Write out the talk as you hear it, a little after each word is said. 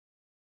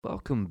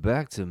Welcome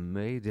back to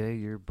Mayday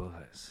Your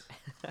Buzz.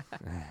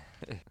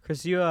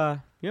 Chris, you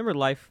remember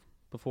life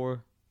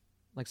before,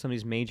 like some of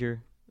these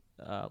major,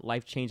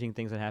 life-changing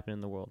things that happen in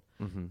the world?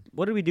 Mm-hmm.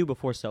 What did we do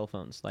before cell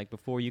phones? Like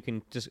before you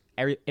can just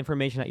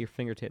information at your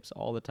fingertips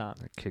all the time.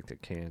 I kicked a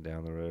can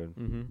down the road,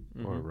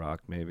 Mm-hmm. or a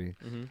rock maybe.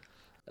 Mm-hmm.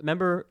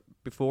 Remember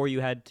before you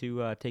had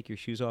to take your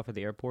shoes off at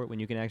the airport when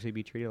you can actually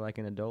be treated like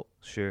an adult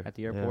Sure. at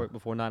the airport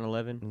before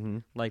 9/11? Mm-hmm.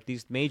 Like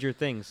these major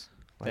things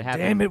that Like,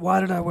 happen. damn it! Why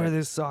did I wear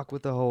this sock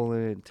with the hole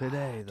in it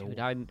today? Dude,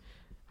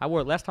 I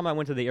wore last time I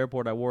went to the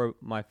airport. I wore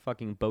my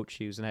fucking boat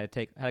shoes and I had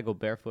to go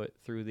barefoot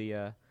through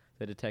the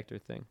detector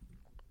thing.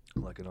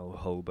 Like an old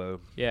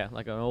hobo. Yeah,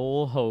 like an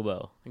old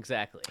hobo.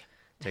 Exactly.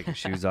 Take your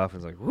shoes off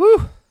and it's like,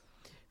 woo!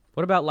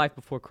 What about life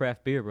before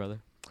craft beer, brother?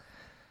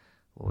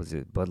 What was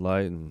it? Bud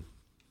Light and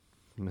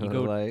Miller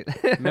go- Lite.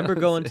 Remember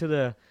going to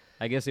the,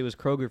 I guess it was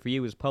Kroger for you,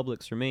 it was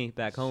Publix for me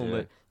back home, Sure.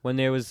 but when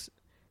there was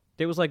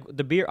like,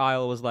 the beer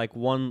aisle was like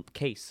one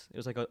case. It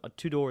was like a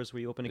two doors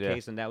where you open a Yeah.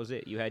 case and that was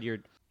it. You had your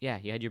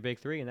big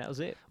three and that was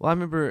it. Well, I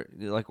remember,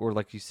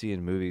 like you see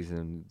in movies,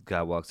 and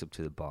guy walks up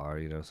to the bar,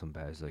 some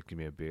guy's like, give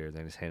me a beer,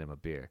 then just hand him a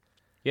beer.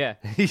 Yeah.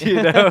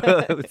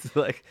 It's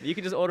like, You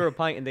could just order a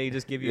pint and they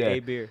just give you Yeah. a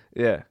beer.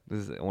 yeah,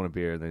 I want a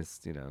beer, and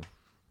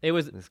It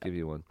was, let's give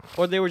you one.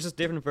 or there were just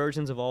different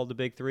versions of all the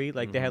big three.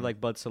 Like they had Mhm.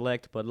 like Bud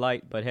Select, Bud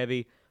Light, Bud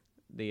Heavy.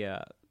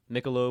 The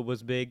Michelob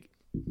was big.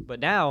 But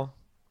now,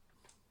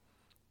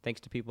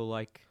 thanks to people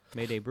like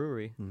Mayday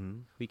Brewery, Mm-hmm.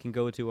 we can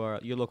go to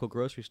your local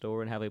grocery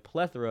store and have a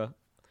plethora,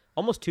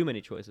 almost too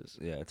many choices.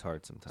 Yeah, it's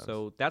hard sometimes.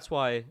 So that's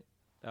why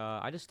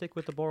I just stick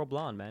with the Boral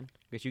Blonde, man,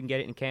 because you can get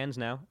it in cans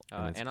now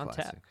it's and on tap.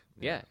 classic.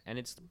 Yeah, and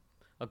it's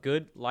a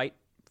good light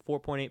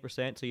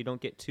 4.8%, so you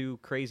don't get too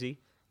crazy.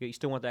 You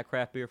still want that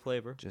craft beer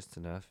flavor. Just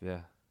enough,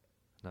 yeah.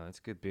 No, it's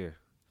good beer.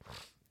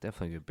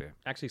 Definitely good beer.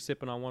 Actually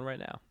sipping on one right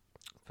now.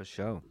 For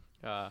sure.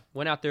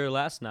 Went out there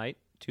last night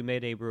to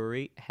Mayday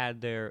Brewery,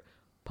 had their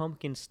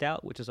pumpkin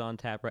stout, which is on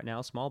tap right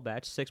now, small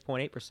batch,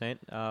 6.8%.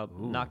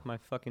 Ooh. Knocked my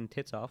fucking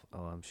tits off.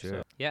 Oh, I'm sure.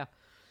 So, yeah.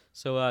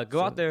 So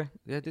go out there.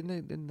 Yeah,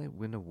 didn't they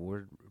win an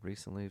award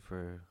recently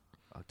for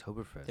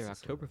Oktoberfest? They're or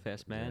something?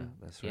 Oktoberfest, man.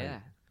 Yeah, that's right. Yeah.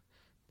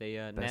 They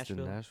Best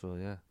Nashville. in Nashville,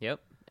 yeah. Yep.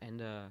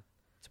 And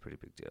It's a pretty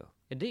big deal.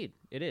 indeed,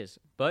 it is.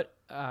 But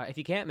if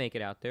you can't make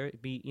it out there,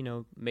 it'd be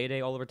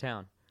Mayday all over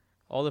town.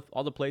 All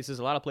the places,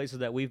 a lot of places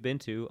that we've been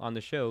to on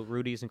the show,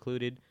 Rudy's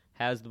included,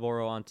 has the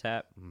Boro on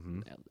tap.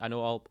 Mm-hmm. I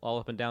know all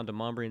up and down to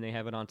Montgomery, and they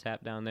have it on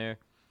tap down there.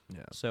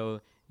 Yeah.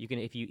 So you can,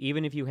 if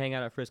you hang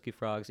out at Frisky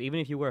Frogs,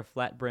 even if you wear a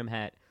flat brim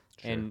hat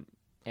Sure.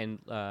 and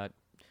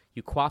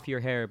you coif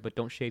your hair but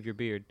don't shave your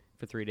beard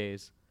for 3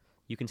 days,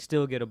 you can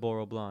still get a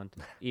Boro Blonde,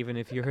 even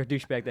if you're a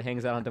douchebag that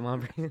hangs out on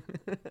Demombre.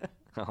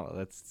 Oh,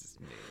 that's just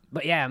me.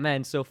 But yeah,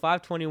 man. So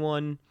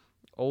 521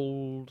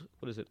 Old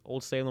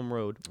Salem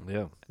Road.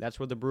 Yeah. That's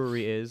where the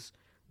brewery is.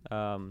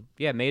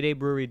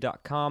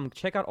 MaydayBrewery.com.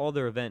 Check out all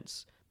their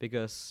events,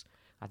 because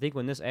I think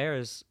when this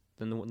airs,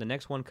 then the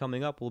next one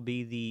coming up will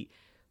be the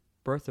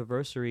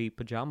birthiversary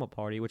pajama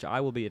party, which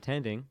I will be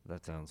attending.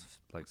 That sounds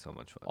like so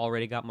much fun.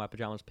 Already got my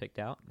pajamas picked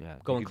out. Yeah.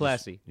 Going you could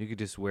classy. You could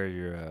just wear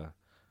your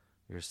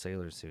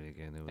sailor suit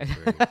again. It was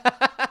very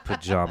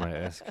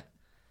pajama-esque.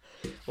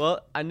 Well,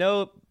 I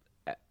know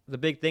the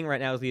big thing right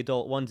now is the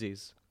adult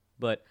onesies,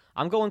 but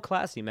I'm going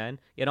classy, man,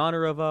 in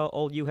honor of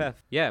old UHF.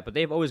 Yeah, but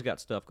they've always got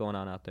stuff going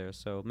on out there.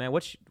 So, man,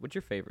 what's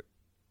your favorite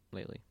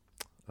lately?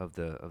 Of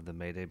the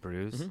Mayday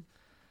brews. Mhm.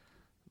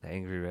 The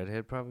Angry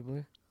Redhead,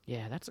 probably.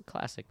 Yeah, that's a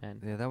classic,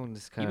 man. Yeah, that one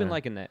just kind You've of been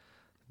liking that.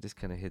 just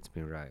kind of hits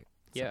me right.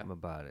 Yeah. Something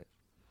about it.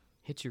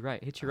 Hit you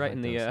right I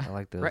in like the those- I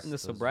like those, right in the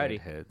those sobriety.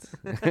 redheads.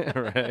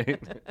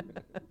 Right.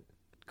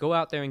 Go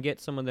out there and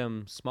get some of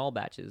them small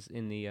batches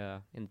in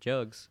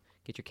jugs.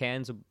 Get your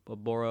cans of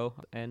Boro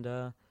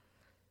and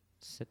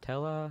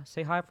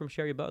say hi from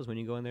Sherry Buzz when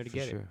you go in there to For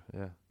get it. sure.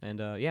 Yeah.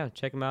 And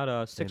check them out.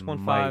 They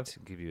 615. might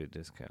give you a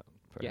discount.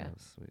 Yeah.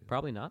 Perhaps.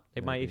 Probably not.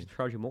 They might Maybe. even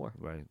charge you more.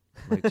 Right.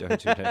 Might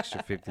charge you an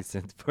extra 50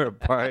 cents for a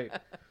pint.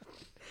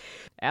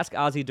 Ask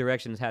Ozzy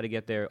directions how to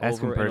get there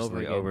Ask over him and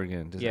personally over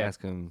again. Just Yeah.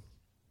 ask him.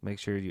 Make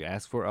sure you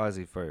ask for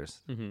Ozzy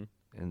first, Mm-hmm.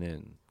 and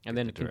then And get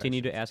then the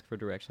continue to directions. ask for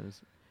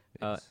directions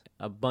Yes.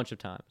 a bunch of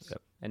times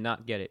Yep. and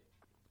not get it.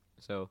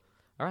 So,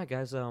 all right,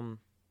 guys.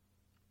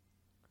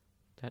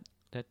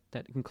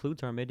 That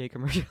concludes our midday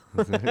commercial.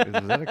 Was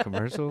that a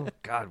commercial?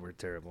 God, we're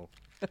terrible.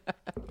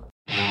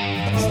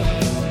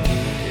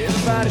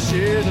 Everybody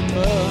share the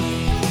mug.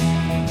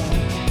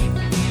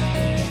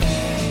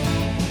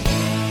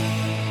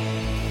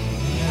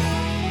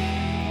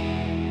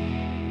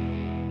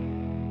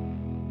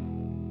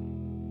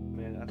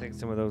 Man, I think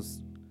some of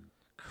those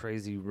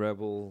crazy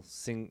rebel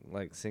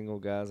single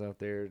guys out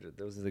there,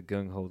 those are the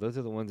gung ho. Those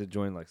are the ones that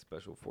join like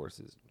special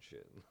forces and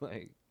shit.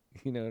 Like,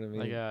 you know what I mean?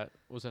 Like,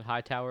 was it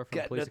Hightower from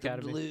Got Police nothing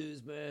Academy? to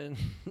lose, man.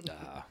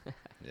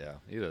 Yeah.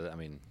 Either. I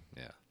mean,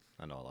 yeah.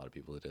 I know a lot of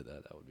people that did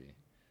that. That would be.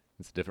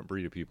 It's a different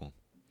breed of people.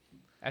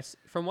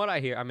 From what I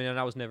hear, I mean, and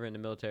I was never in the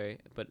military,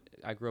 but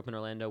I grew up in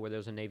Orlando where there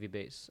was a Navy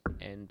base,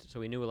 and so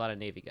we knew a lot of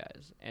Navy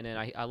guys. And then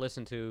I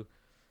listened to,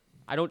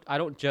 I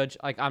don't judge,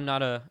 like I'm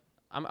not a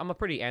I'm a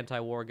pretty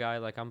anti-war guy.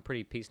 Like I'm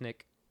pretty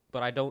peacenik,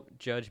 but I don't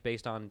judge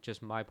based on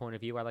just my point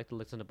of view. I like to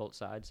listen to both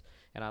sides,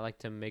 and I like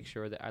to make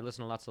sure that I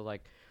listen to lots of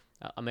like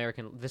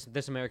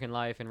This American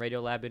Life and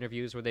Radiolab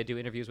interviews where they do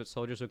interviews with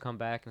soldiers who come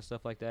back and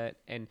stuff like that.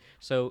 And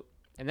so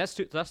that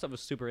stuff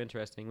was super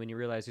interesting when you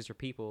realize these are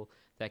people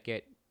that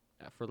get,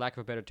 for lack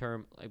of a better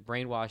term, like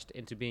brainwashed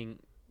into being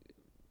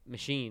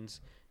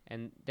machines,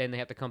 and then they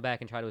have to come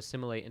back and try to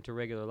assimilate into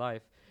regular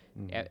life.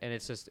 And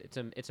it's just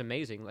it's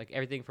amazing, like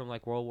everything from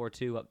like World War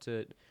II up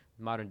to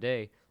modern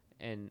day.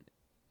 And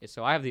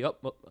so I have the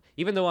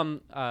even though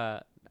I'm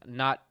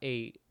not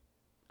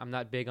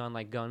big on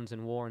like guns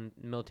and war and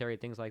military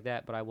things like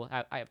that, but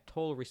I have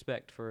total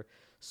respect for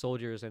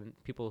soldiers and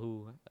people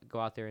who go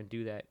out there and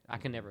do that. I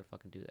can never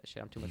fucking do that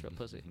shit. I'm too much of a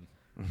pussy.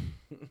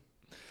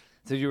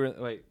 So you were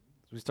wait.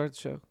 We start the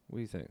show. What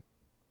do you think?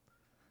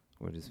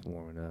 We're just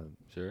warming up.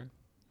 Sure.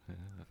 Yeah,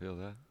 I feel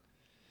that.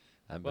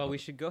 Well, we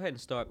should go ahead and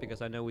start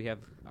because I know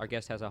our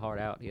guest has a hard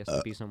out. He has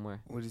to be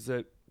somewhere. What did you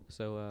say?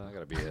 So I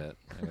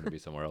gotta be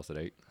somewhere else at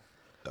 8.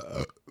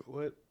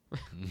 What?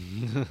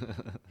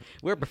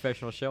 We're a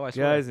professional show, I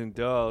swear. Guys and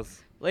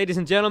dolls. Ladies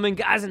and gentlemen,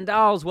 guys and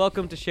dolls,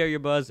 welcome to Share Your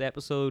Buzz,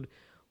 episode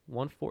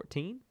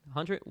 114?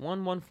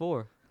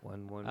 114.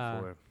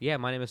 114. Yeah,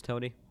 my name is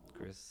Tony.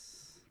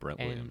 Chris. Brent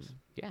Williams.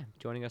 Yeah,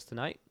 joining us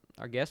tonight,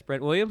 our guest,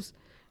 Brent Williams.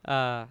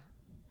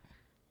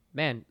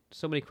 Man,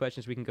 so many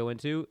questions we can go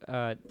into.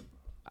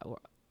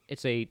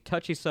 It's a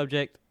touchy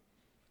subject.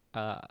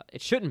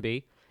 It shouldn't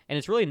be, and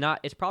it's really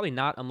not. It's probably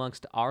not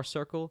amongst our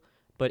circle,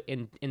 but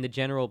in the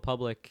general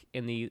public,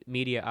 in the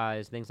media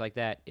eyes, things like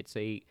that, it's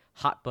a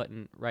hot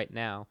button right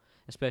now,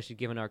 especially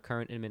given our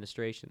current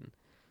administration.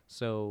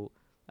 So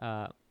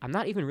I'm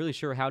not even really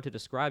sure how to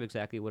describe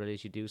exactly what it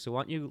is you do. So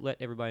why don't you let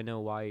everybody know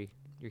why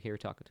you're here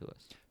talking to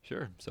us?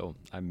 Sure. So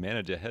I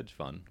manage a hedge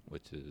fund,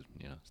 which is,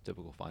 it's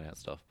typical finance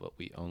stuff, but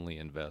we only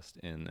invest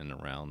in and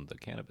around the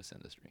cannabis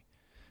industry.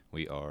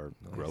 We are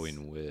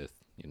growing with,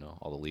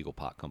 all the legal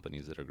pot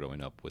companies that are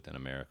growing up within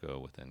America,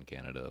 within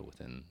Canada,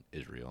 within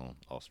Israel,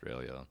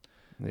 Australia,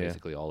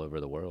 basically all over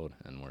the world,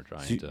 and we're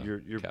trying to.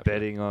 You're capture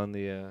betting on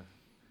the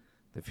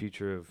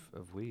future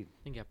of weed.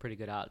 I think you have pretty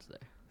good odds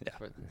there.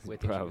 Yeah.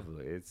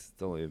 Probably. It's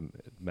only a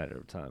matter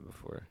of time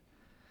before.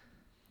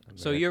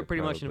 So you're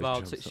pretty much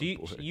involved. So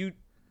you,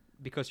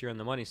 because you're on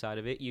the money side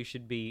of it, you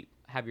should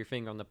have your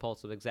finger on the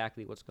pulse of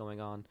exactly what's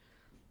going on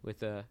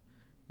with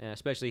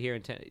especially here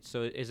in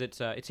so is it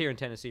it's here in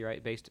Tennessee,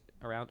 right? Based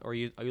around, or are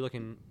you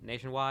looking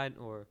nationwide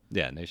or?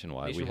 Yeah,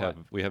 nationwide.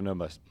 We have no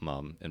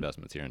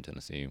investments here in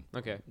Tennessee.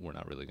 Okay. We're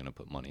not really going to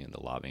put money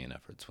into lobbying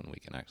efforts when we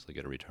can actually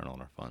get a return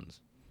on our funds.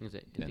 Is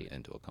it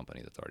into a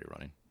company that's already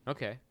running?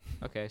 Okay.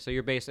 So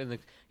you're based in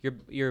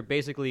you're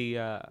basically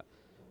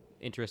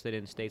interested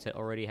in states that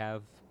already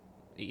have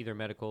either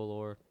medical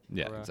or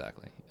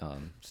exactly.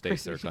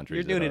 States or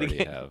countries you're doing that it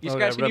already again. have. You're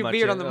scratching your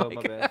beard on the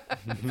mic. mic. My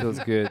bad. Feels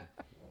good.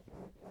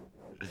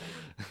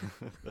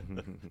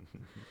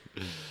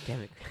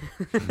 Damn it.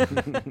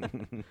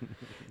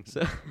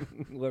 So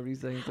What were you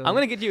saying, Tony? I'm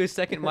gonna get you a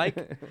second mic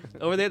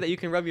over there that you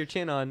can rub your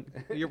chin on.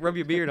 Rub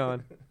your beard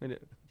on.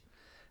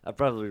 I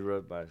probably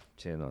rubbed my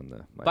chin on the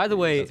mic. By the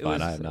way, That's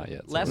fine. I have not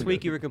yet. so last we're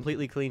week good. you were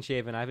completely clean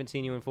shaven. I haven't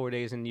seen you in 4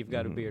 days, and you've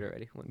got a beard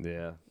already.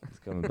 Yeah, it's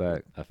coming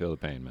back. I feel the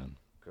pain, man.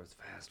 Grows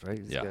fast, right?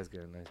 This Yeah. guy's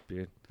got a nice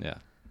beard. Yeah.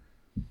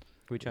 What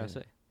are we trying to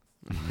say?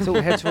 So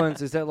hedge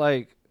funds, is that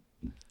like?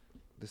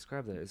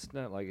 Describe that. It's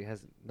not like it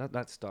has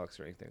not stocks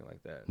or anything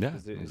like that. Yeah,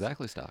 Is it,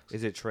 exactly. Stocks.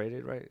 Is it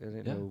traded, right? I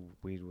didn't Yeah. know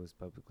weed was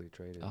publicly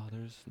traded. Oh,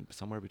 there's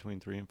somewhere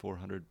between 300 and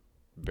 400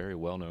 very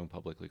well-known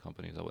publicly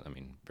companies. I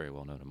mean, very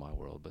well-known in my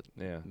world, but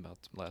Yeah. about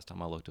last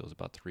time I looked, it was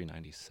about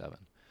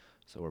 397.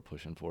 So we're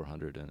pushing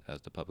 400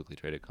 as the publicly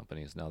traded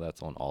companies. Now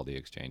that's on all the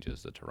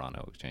exchanges, the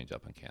Toronto Exchange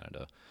up in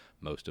Canada.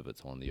 Most of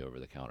it's on the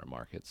over-the-counter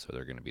markets, so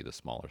they're going to be the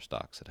smaller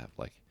stocks that have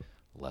like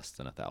less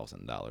than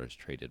 $1,000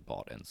 traded,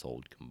 bought, and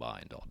sold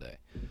combined all day.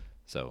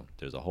 So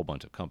there's a whole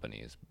bunch of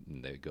companies,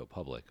 they go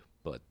public,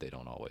 but they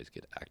don't always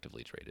get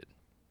actively traded.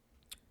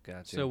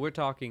 Gotcha. So we're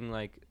talking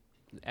like,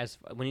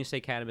 when you say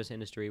cannabis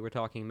industry, we're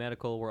talking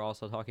medical. We're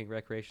also talking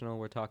recreational.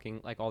 We're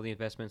talking like all the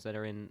investments that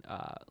are in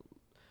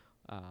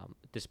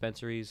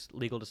dispensaries,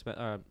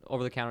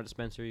 over-the-counter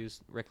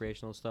dispensaries,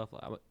 recreational stuff.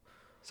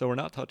 So we're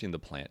not touching the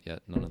plant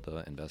yet. None of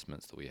the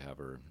investments that we have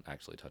are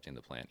actually touching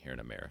the plant here in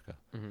America.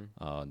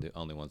 The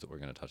only ones that we're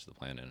going to touch the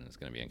plant in is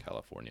going to be in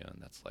California,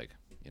 and that's like,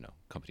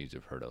 companies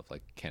you've heard of,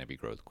 like Canopy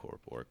Growth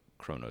Corp or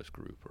Kronos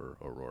Group or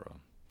Aurora.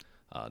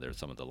 They're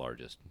some of the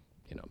largest,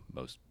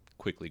 most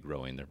quickly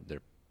growing.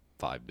 They're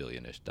 $5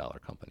 billion-ish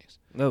companies.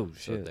 Oh,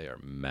 So shit. they are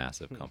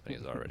massive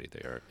companies already. They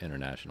are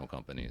international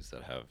companies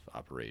that have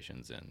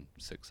operations in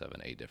 6,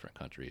 7, 8 different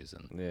countries,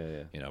 and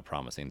Yeah.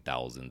 promising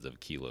thousands of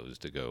kilos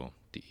to go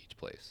to each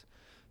place.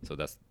 So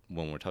that's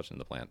when we're touching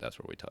the plant. That's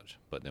where we touch.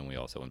 But then we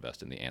also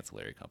invest in the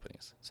ancillary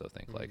companies. So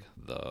think like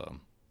the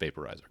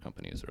vaporizer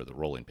companies or the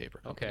rolling paper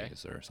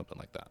companies or something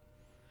like that.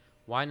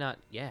 Why not?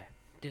 Yeah,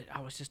 Dude,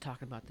 I was just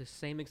talking about this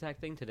same exact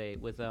thing today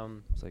with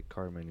It's like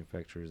car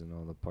manufacturers and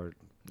all the part.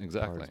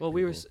 Exactly. Parts. Well,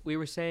 we were people. we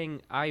were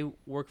saying I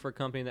work for a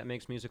company that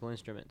makes musical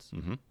instruments,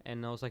 Mm-hmm.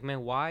 and I was like,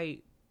 man, why,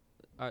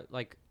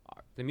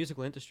 the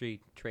musical industry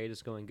trade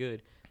is going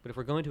good, but if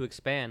we're going to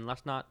expand,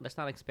 let's not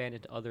expand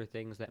into other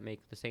things that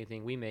make the same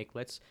thing we make.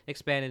 Let's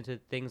expand into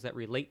things that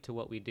relate to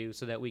what we do,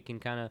 so that we can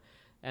kind of,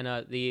 and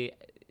the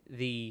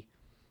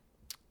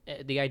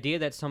idea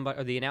that somebody,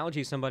 or the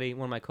analogy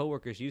one of my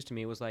coworkers used to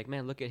me was like,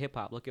 man, look at hip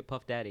hop, look at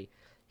Puff Daddy.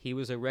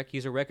 He's a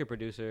record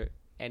producer,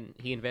 and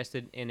he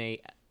invested in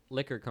a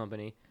liquor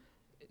company,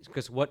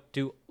 because what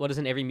is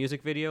in every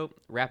music video?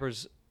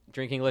 Rappers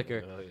drinking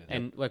liquor. Oh, yeah.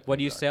 And like, what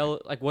do you sell?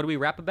 Like, what do we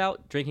rap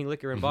about? Drinking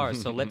liquor in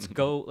bars. So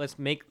let's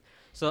make.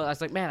 So I was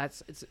like, man,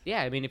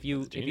 I mean, if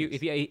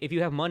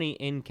you have money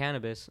in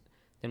cannabis,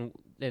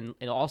 then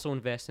also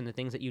invest in the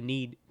things that you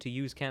need to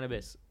use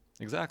cannabis.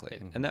 Exactly.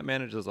 And that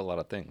manages a lot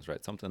of things,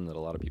 right? Something that a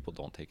lot of people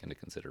don't take into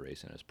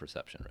consideration is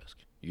perception risk.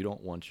 You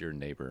don't want your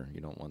neighbor, you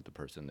don't want the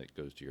person that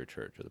goes to your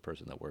church or the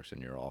person that works in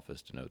your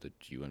office to know that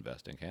you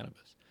invest in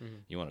cannabis. Mm-hmm.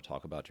 You want to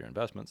talk about your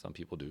investment. Some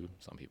people do,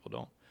 some people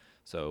don't.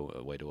 So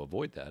a way to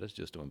avoid that is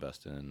just to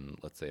invest in,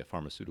 let's say, a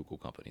pharmaceutical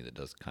company that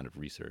does kind of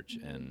research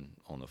and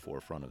on the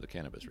forefront of the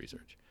cannabis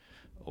research,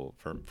 or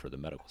for the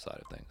medical side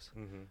of things.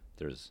 Mm-hmm.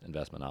 There's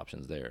investment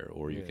options there,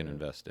 or you can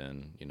invest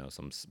in,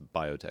 some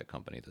biotech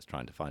company that's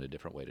trying to find a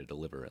different way to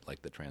deliver it,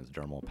 like the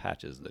transdermal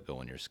patches that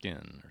go in your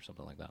skin or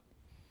something like that.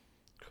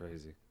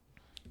 Crazy.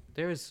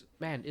 There's,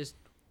 man, is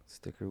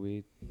Sticker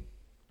weed.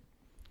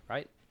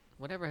 right,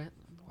 whatever.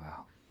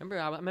 Wow. I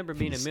remember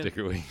being in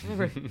Sticker weed.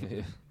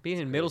 being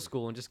in middle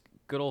school and just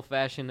good old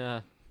fashioned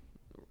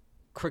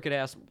crooked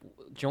ass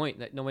joint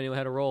that nobody knew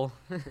how to roll.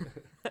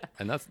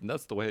 And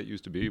that's the way it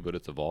used to be, but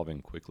it's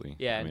evolving quickly.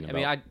 Yeah,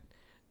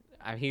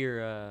 I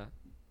hear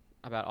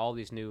about all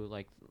these new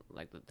like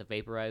the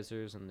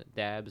vaporizers and the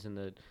dabs and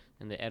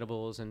the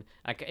edibles, and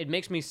it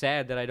makes me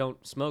sad that I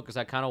don't smoke, because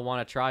I kind of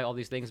want to try all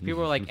these things.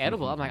 People are like,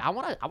 edible. I'm like, I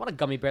want a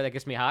gummy bear that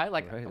gets me high.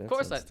 Like, Right, of that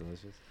course I. sounds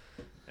delicious.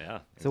 Yeah.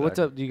 So what's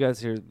up? Do you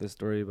guys hear the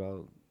story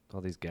about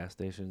all these gas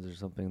stations or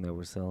something that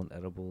were selling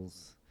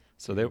edibles?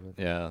 So they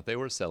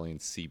were selling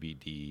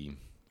CBD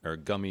or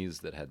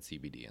gummies that had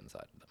CBD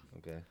inside of them.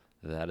 Okay.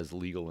 That is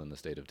legal in the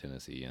state of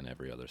Tennessee and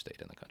every other state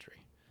in the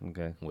country.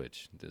 Okay.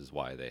 Which is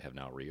why they have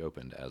now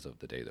reopened as of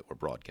the day that we're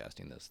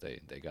broadcasting this. They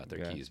got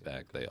their keys Gotcha.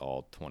 back. They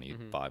all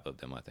 25 of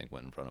them, I think,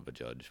 went in front of a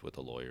judge with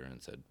a lawyer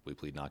and said, we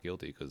plead not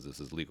guilty because this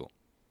is legal.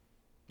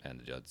 And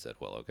the judge said,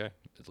 well, okay,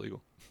 it's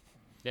legal.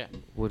 Yeah.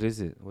 What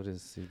is it? What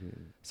is CBD?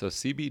 So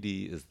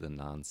CBD is the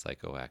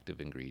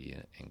non-psychoactive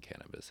ingredient in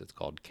cannabis. It's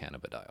called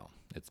cannabidiol.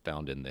 It's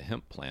found in the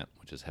hemp plant,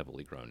 which is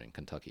heavily grown in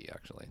Kentucky,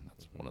 actually.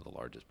 That's one of the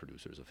largest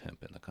producers of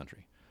hemp in the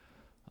country.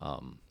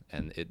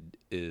 And it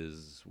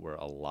is where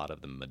a lot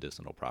of the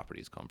medicinal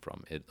properties come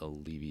from. It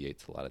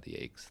alleviates a lot of the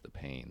aches, the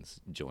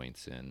pains,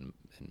 joints in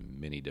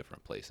many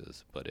different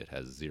places, but it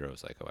has zero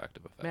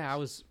psychoactive effects.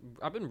 Man,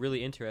 I've been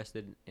really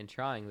interested in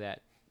trying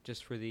that,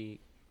 just for the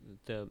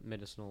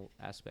medicinal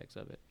aspects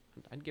of it.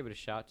 I'd give it a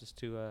shot just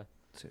to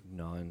Is it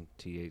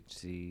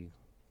non-THC?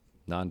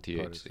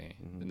 Non-THC.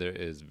 Mhm. There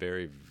is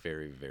very,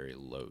 very, very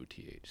low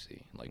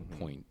THC, like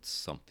point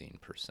something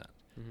 %.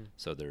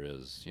 So there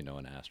is,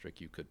 an asterisk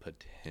you could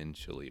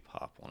potentially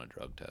pop on a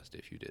drug test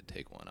if you did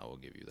take one. I will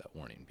give you that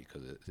warning,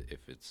 because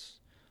if it's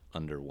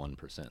under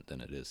 1%,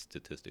 then it is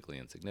statistically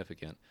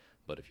insignificant.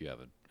 But if you have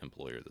an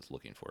employer that's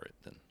looking for it,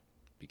 then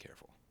be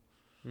careful.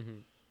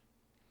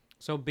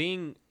 So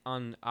being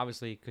on,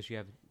 obviously, because you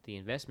have the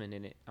investment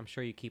in it, I'm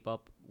sure you keep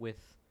up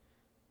with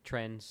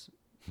trends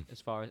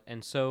as far as,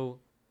 and so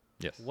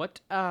Yes.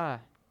 what,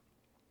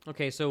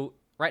 okay, so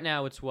right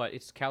now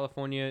it's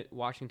California,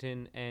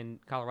 Washington,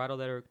 and Colorado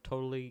that are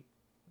totally,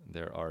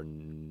 There are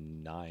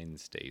 9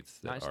 states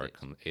that 9 are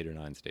states. 8 or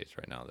 9 states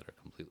right now that are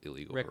completely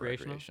legal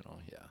Recreational? for recreational.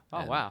 Yeah. oh,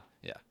 And wow.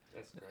 Yeah.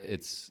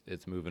 It's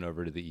moving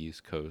over to the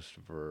East Coast.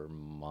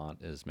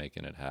 Vermont is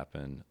making it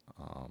happen.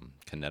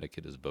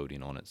 Connecticut is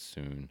voting on it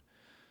soon.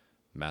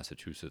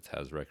 Massachusetts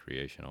has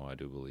recreational, I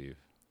do believe.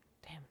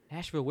 Damn,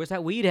 Nashville, where's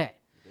that weed at?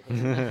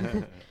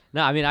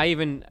 No, I mean, I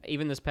even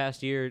this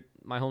past year,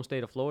 my home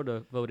state of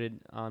Florida voted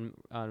on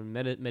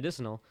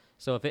medicinal.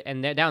 So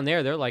down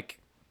there, they're like,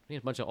 a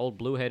bunch of old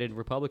blue-headed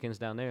Republicans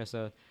down there.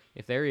 So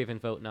if they're even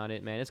voting on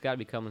it, man, it's got to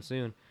be coming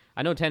soon.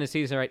 I know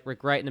Tennessee's right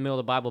in the middle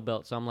of the Bible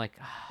Belt, so I'm like,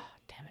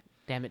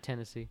 damn it,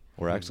 Tennessee.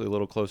 We're actually a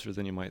little closer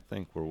than you might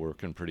think. We're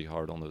working pretty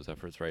hard on those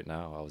efforts right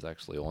now. I was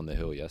actually on the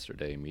Hill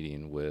yesterday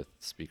meeting with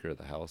Speaker of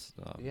the House,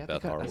 Yeah, I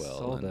Beth think I saw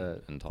Harwell,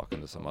 that and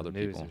talking to some on other the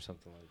news people. or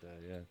something like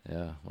that.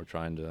 Yeah, we're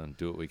trying to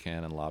do what we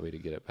can and lobby to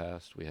get it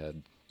passed. We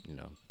had,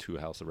 2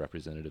 House of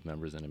Representative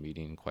members in a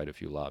meeting, quite a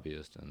few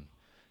lobbyists, and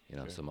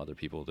some other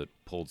people that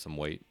pulled some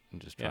weight and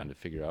just trying to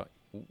figure out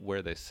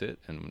where they sit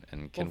and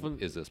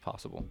is this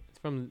possible?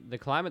 From the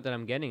climate that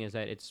I'm getting is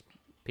that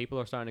people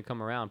are starting to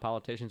come around,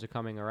 politicians are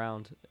coming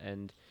around,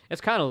 and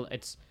it's not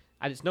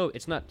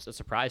a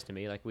surprise to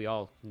me. Like, we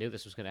all knew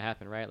this was going to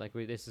happen, right? Like,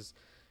 as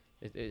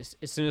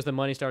soon as the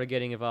money started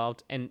getting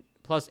involved, and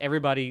plus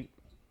everybody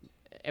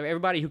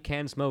everybody who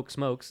can smoke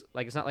smokes.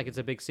 Like it's not like it's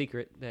a big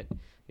secret that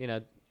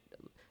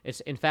it's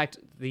in fact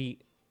the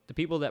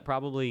people that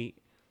probably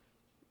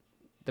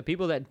the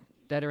people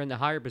that are in the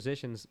higher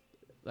positions,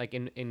 like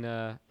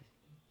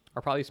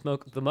are probably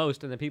smoke the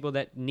most, and the people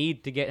that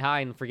need to get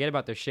high and forget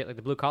about their shit, like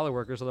the blue collar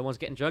workers, are the ones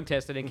getting drug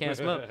tested and can't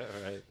smoke.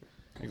 Right.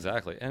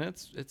 Exactly, and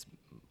it's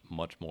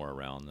much more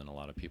around than a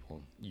lot of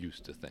people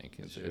used to think.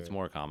 It's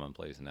more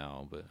commonplace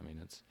now, but I mean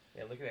it's.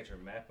 Yeah, looking at your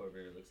map over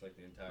here, it looks like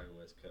the entire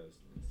West Coast.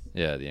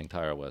 Yeah, the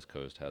entire West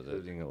Coast has it.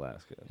 Including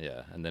Alaska.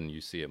 Yeah, and then you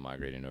see it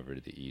migrating over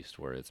to the east,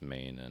 where it's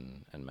Maine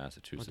and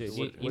Massachusetts.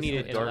 dude, What's you need the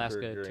it in darker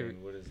Alaska, too.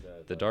 green? What is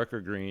that? The darker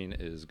green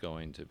is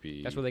going to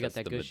be. That's where they got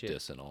that the good shit.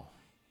 medicinal.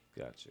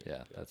 Gotcha.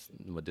 Yeah, that's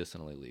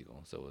medicinally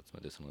legal. So it's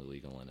medicinally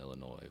legal in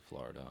Illinois,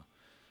 Florida,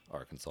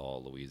 Arkansas,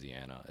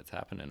 Louisiana. It's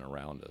happening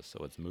around us,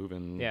 so it's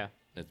moving. Yeah.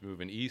 It's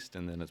moving east,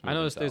 and then it's moving I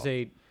noticed south. there's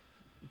a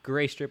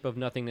gray strip of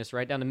nothingness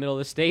right down the middle of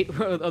the state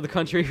of the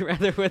country,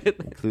 rather with it,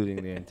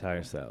 Including the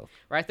entire South.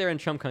 right there in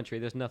Trump country.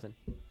 There's nothing.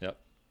 Yep.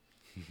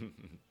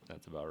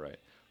 That's about right.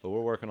 But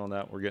we're working on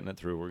that. We're getting it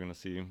through. We're going to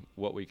see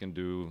what we can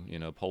do.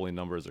 Polling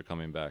numbers are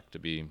coming back to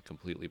be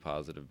completely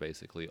positive,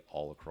 basically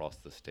all across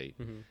the state.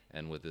 Mhm.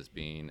 And with this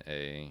being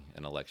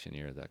an election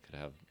year, that could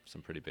have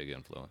some pretty big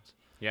influence.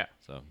 Yeah.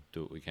 So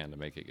do what we can to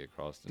make it get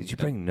crossed. Did you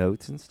bring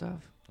notes and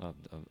stuff?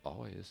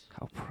 Always.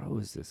 How pro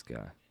is this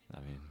guy? I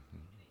mean,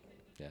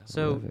 yeah.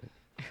 So, Love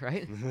it.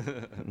 right?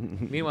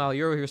 Meanwhile,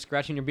 you're over here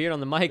scratching your beard on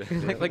the mic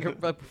like a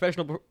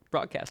professional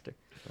broadcaster.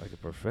 Like a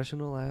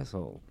professional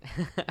asshole.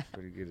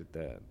 Pretty good at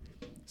that.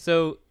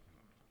 So,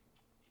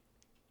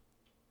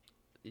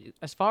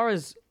 as far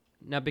as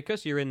now,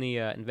 because you're in the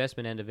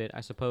investment end of it,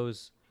 I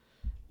suppose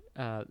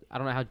I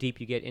don't know how deep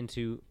you get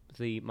into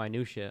the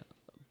minutia,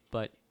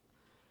 but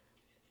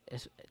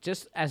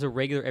just as a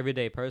regular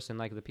everyday person,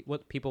 like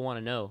what people want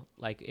to know,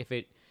 like if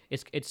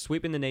it's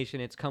sweeping the nation,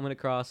 it's coming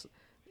across,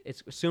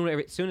 it's soon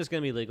it's going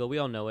to be legal. We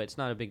all know it. It's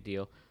not a big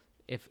deal.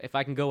 If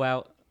I can go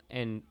out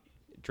and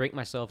drink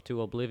myself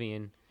to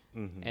oblivion,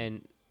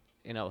 and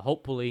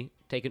hopefully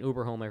take an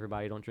Uber home.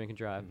 Everybody, don't drink and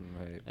drive.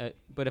 Right.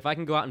 But if I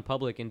can go out in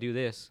public and do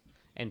this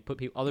and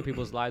put other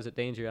people's lives at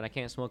danger, and I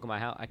can't smoke in my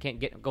house, I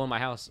can't go in my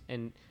house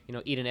and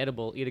eat an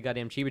edible, eat a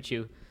goddamn Chiba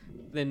Chew,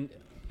 then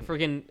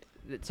friggin'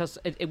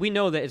 we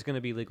know that it's going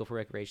to be legal for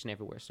recreation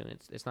everywhere soon.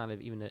 It's not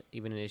even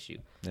an issue.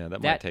 Yeah,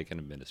 that might take an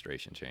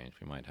administration change.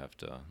 We might have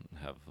to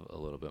have a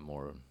little bit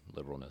more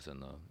liberalness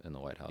in the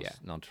White House. Yeah.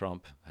 Now,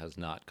 Trump has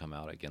not come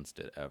out against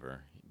it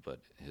ever,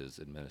 but his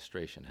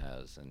administration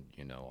has,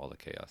 and all the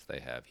chaos they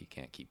have, he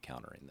can't keep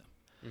countering them.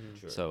 Mm-hmm.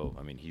 Sure. So,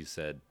 I mean, he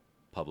said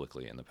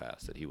publicly in the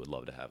past that he would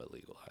love to have it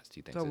legalized.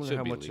 He thinks I it wonder should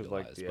how be much of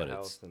legalized, the but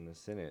House and the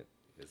Senate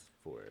is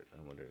for it.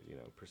 I wonder,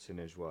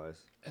 percentage-wise.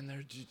 and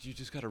you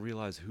just got to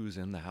realize who's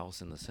in the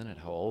House and the Senate,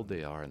 how old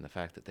they are, and the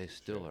fact that they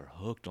still are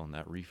hooked on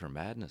that reefer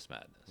madness.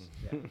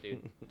 Yeah,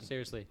 dude.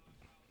 Seriously,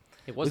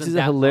 it Which wasn't is a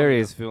that long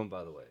hilarious ago. film,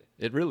 by the way.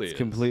 It really It's is.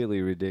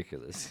 completely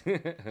ridiculous.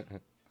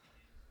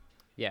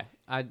 Yeah,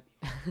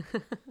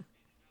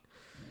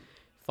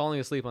 falling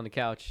asleep on the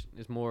couch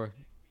is more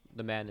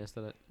the madness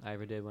that I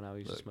ever did when I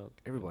used to Look,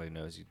 smoke. Everybody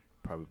knows you'd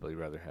probably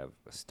rather have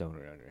a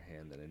stoner on your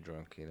hand than a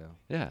drunk, Yeah,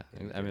 Yeah,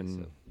 I okay,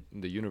 mean, so-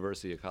 the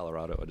University of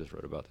Colorado. I just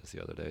wrote about this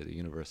the other day. The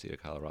University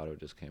of Colorado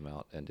just came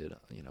out and did, a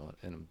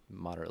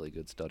moderately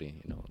good study.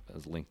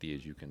 As lengthy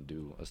as you can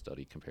do a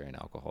study comparing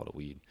alcohol to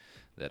weed,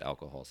 that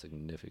alcohol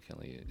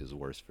significantly is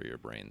worse for your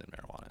brain than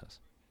marijuana is.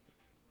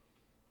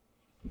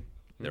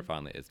 They're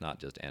finally, it's not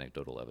just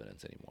anecdotal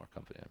evidence anymore.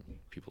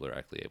 People are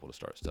actually able to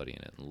start studying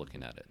it and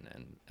looking at it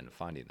and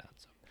finding that.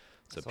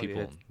 So I saw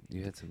people.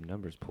 you had some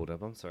numbers pulled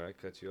up. I'm sorry, I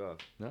cut you off.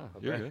 No,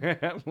 I'm you're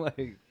back. good. I'm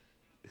like,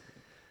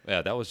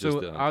 Yeah, that was just.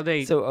 So are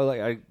they? so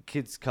are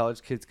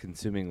college kids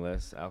consuming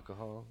less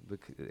alcohol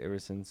ever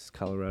since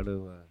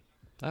Colorado?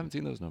 I haven't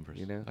seen those numbers.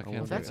 I I can't. wonder.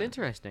 That's figure-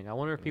 interesting. I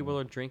wonder if people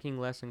are drinking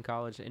less in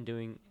college and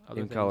doing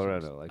other In things.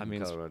 Colorado, like I in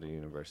mean, Colorado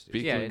University.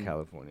 speaking- Yeah, in in-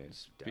 California.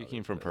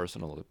 Speaking from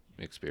personal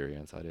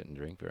experience, I didn't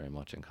drink very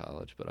much in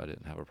college, but I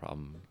didn't have a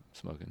problem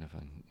smoking if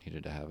I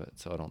needed to have it.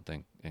 So I don't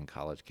think in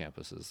college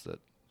campuses that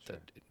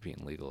it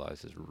being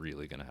legalized is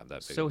really going to have that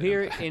big. So of an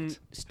here impact. in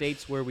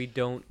states where we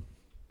don't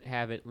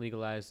have it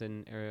legalized,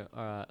 and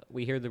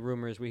we hear the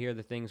rumors, we hear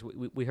the things.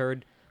 We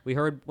heard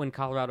when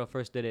Colorado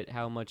first did it,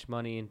 how much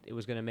money it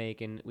was going to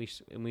make, and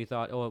we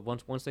thought, oh,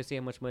 once they see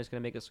how much money it's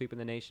going to make a sweep in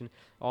the nation,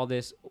 all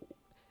this.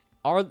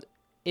 Are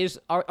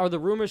the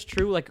rumors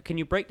true? Like, can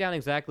you break down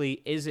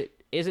exactly? Is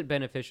it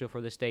beneficial for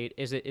the state?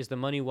 Is the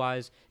money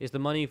wise? Is the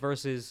money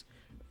versus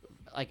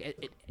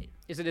like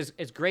is it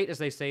as great as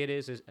they say it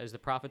is? Is the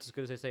profits as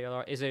good as they say they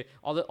are? Is it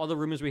all the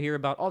rumors we hear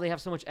about? Oh, they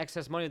have so much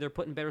excess money. They're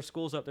putting better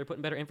schools up. They're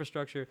putting better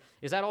infrastructure.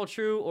 Is that all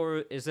true, or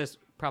is this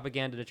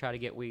propaganda to try to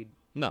get weed?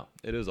 No,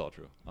 it is all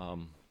true.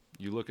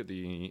 You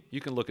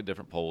can look at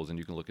different polls and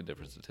you can look at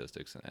different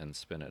statistics and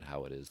spin it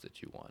how it is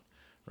that you want,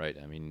 right?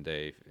 I mean,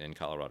 they in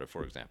Colorado,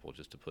 for example,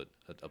 just to put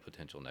a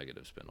potential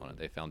negative spin on it,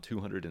 they found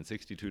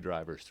 262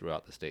 drivers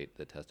throughout the state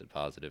that tested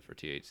positive for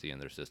THC in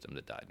their system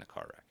that died in a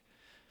car wreck.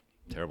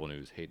 Terrible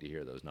news. Hate to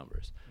hear those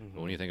numbers.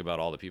 But when you think about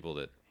all the people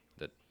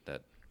that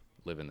that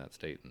live in that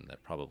state and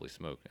that probably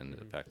smoke, and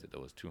the fact that there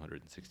was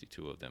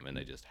 262 of them and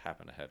they just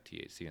happen to have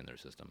THC in their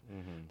system,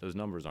 those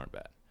numbers aren't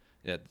bad.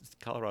 Yeah,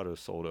 Colorado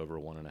sold over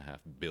 $1.5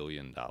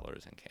 billion in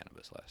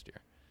cannabis last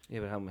year. Yeah,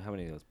 but how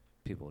many of those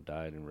people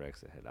died in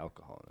wrecks that had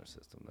alcohol in their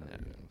system? Though, Yeah.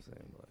 You know what I'm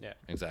saying? Like, Yeah,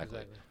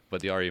 Exactly.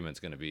 But the argument's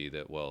going to be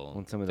that, well,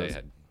 When some of they those-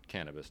 had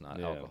cannabis, not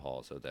Yeah.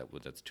 alcohol, so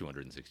that's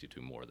 262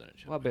 more than it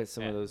should Well, I be. bet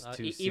some of those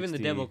even the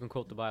devil can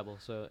quote the Bible,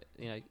 so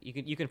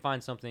you can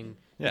find something.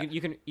 Yeah.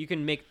 You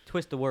can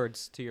twist the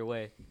words to your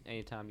way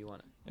anytime you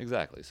want it.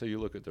 Exactly. So you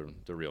look at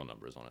the real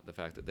numbers on it. The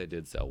fact that they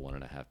did sell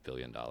 $1.5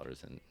 billion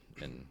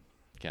in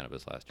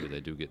cannabis last year, they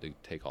do get to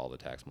take all the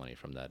tax money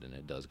from that, and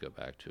it does go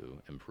back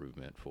to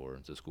improvement for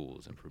the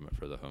schools, improvement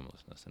for the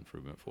homelessness,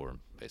 improvement for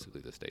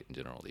basically the state in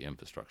general, the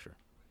infrastructure.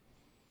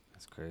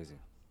 That's crazy.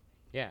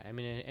 Yeah, I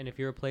mean, and if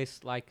you're a place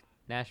like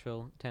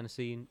Nashville,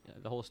 Tennessee,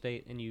 the whole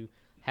state, and you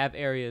have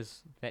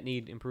areas that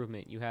need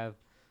improvement, you have,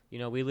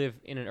 we live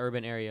in an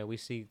urban area. We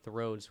see the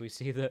roads, we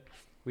see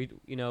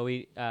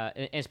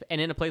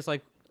and in a place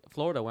like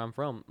Florida, where I'm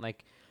from,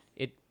 like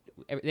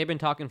they've been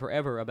talking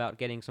forever about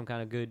getting some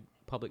kind of good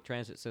public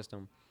transit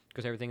system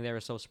because everything there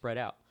is so spread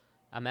out.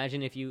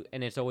 Imagine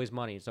and it's always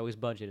money, it's always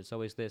budget, it's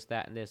always this,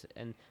 that, and this.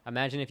 And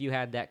imagine if you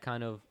had that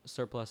kind of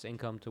surplus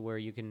income to where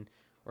you can,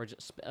 or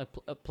just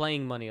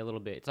playing money a little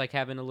bit. It's like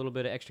having a little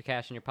bit of extra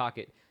cash in your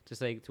pocket to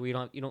say, so you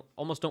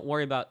don't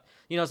worry about,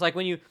 it's like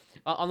when you,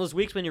 on those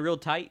weeks when you're real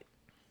tight,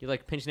 you're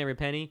like pinching every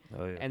penny.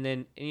 Oh, yeah. And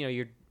then,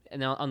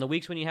 and on the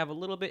weeks when you have a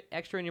little bit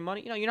extra in your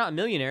money, you're not a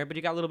millionaire, but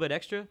you got a little bit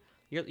extra.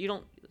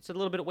 It's a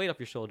little bit of weight off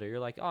your shoulder. You're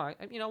like, oh,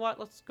 you know what?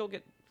 Let's go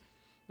get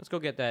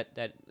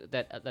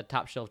that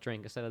top shelf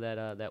drink instead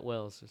of that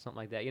Wells or something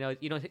like that.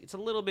 It's a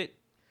little bit.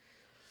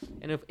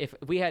 And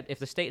if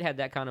the state had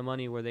that kind of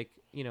money where they,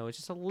 it's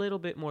just a little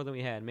bit more than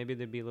we had, maybe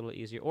they'd be a little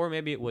easier, or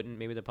maybe it wouldn't.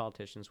 Maybe the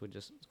politicians would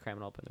just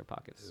cram it up in their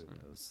pockets.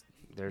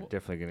 They're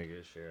definitely gonna get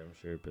a share, I'm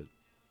sure. But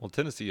Well,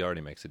 Tennessee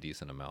already makes a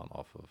decent amount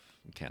off of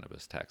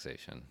cannabis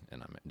taxation,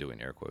 and I'm doing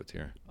air quotes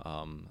here.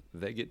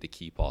 They get to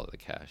keep all of the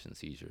cash and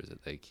seizures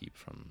that they keep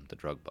from the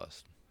drug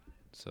bust.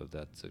 So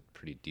that's a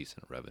pretty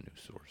decent revenue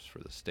source for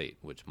the state,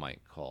 which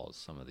might cause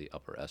some of the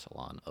upper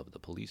echelon of the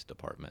police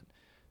department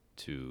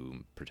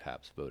to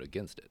perhaps vote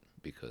against it,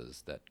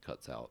 because that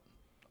cuts out,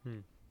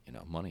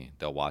 money.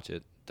 They'll watch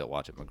it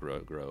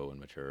grow and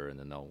mature, and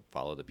then they'll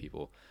follow the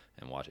people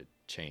and watch it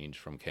change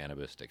from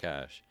cannabis to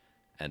cash,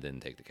 and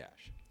then take the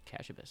cash.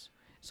 Cashabis.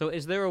 So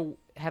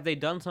have they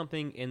done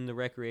something in the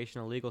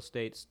recreational legal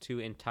states to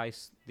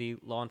entice the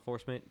law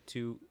enforcement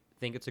to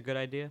think it's a good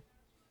idea?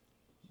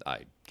 I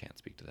can't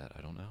speak to that.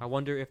 I don't know. I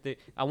wonder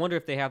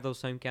if they have those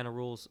same kind of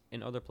rules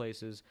in other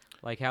places,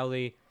 like how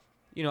they,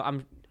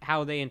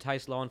 how they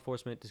entice law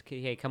enforcement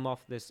to come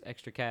off this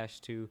extra cash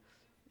to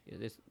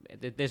this.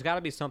 There's got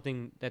to be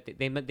something that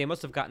they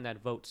must have gotten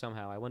that vote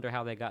somehow. I wonder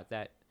how they got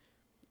that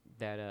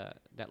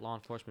law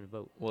enforcement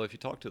vote. Well, if you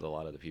talk to a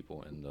lot of the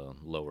people in the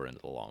lower end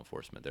of the law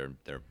enforcement,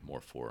 they're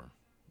more for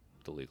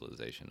the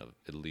legalization of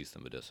at least the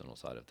medicinal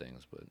side of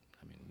things. But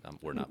I mean,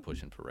 we're not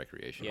pushing for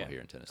recreational here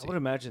in Tennessee. I would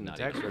imagine the Not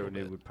tax even a little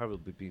revenue bit. would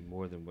probably be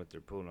more than what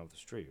they're pulling off the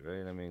street,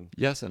 right? I mean,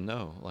 Yes and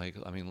no.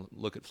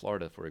 Look at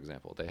Florida, for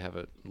example. They have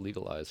it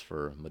legalized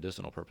for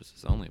medicinal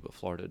purposes only, but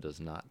Florida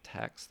does not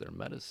tax their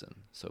medicine.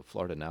 So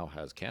Florida now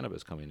has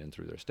cannabis coming in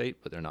through their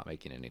state, but they're not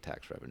making any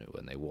tax revenue,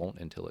 and they won't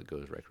until it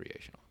goes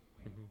recreational.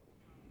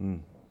 yeah.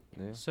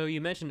 So you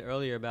mentioned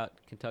earlier about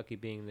Kentucky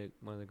being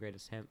one of the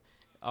greatest hemp.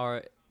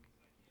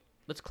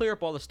 Let's clear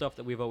up all the stuff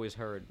that we've always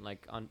heard,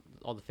 like on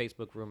all the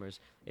Facebook rumors.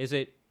 Is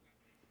it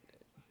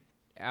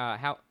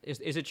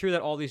is it true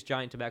that all these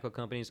giant tobacco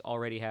companies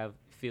already have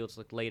fields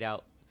like laid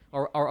out,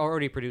 or are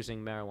already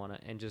producing marijuana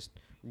and just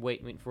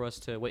waiting for us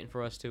to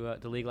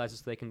legalize it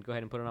so they can go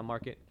ahead and put it on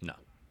market?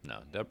 No,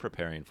 they're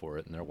preparing for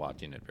it, and they're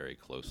watching it very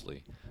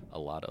closely. A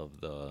lot of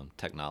the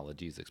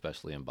technologies,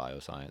 especially in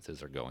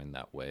biosciences, are going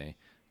that way.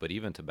 But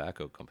even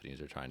tobacco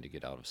companies are trying to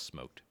get out of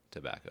smoked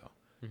tobacco.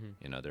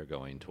 They're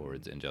going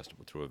towards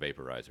ingestible through a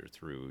vaporizer,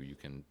 you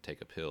can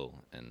take a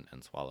pill and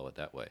swallow it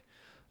that way.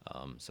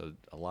 So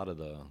a lot of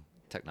the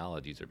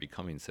technologies are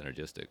becoming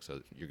synergistic.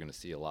 So you're going to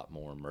see a lot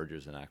more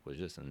mergers and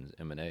acquisitions,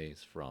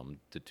 M&As, from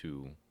the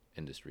two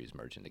industries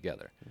merging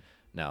together.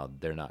 Now,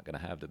 they're not going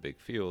to have the big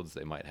fields.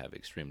 They might have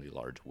extremely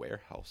large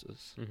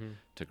warehouses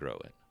to grow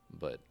it.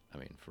 But I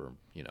mean, for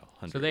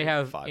 100, So they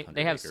have 500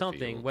 they have acre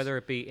something, fields. whether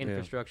it be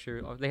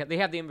infrastructure, or they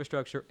have the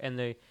infrastructure and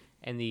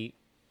the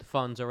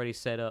funds already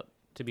set up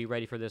to be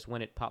ready for this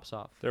when it pops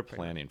off. They're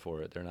planning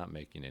for it. They're not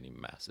making any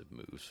massive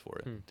moves for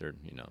it. They're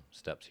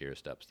steps here,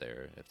 steps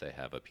there. If they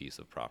have a piece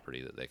of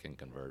property that they can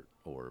convert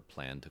or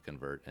plan to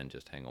convert and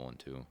just hang on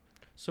to.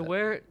 So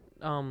where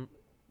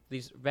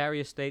these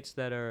various states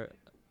that are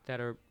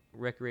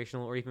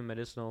recreational or even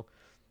medicinal,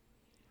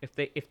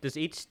 does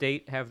each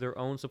state have their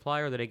own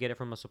supplier, or do they get it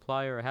from a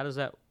supplier,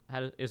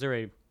 or is there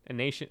a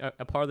nation,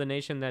 a part of the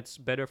nation that's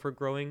better for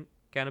growing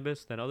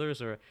cannabis than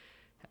others, or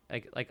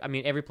like I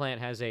mean, every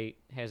plant has a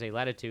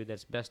latitude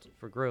that's best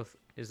for growth.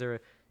 Is there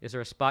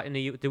a spot in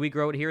the do we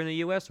grow it here in the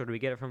U.S. or do we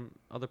get it from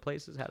other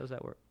places? How does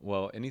that work?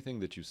 Well, anything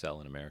that you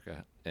sell in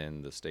America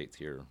and the states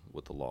here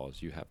with the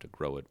laws, you have to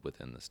grow it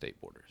within the state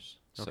borders.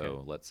 Okay.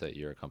 So let's say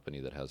you're a company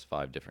that has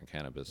 5 different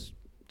cannabis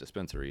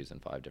dispensaries in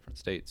 5 different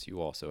states. You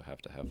also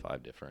have to have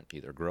 5 different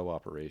either grow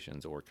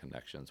operations or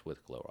connections with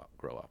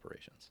grow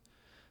operations.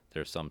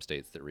 There's some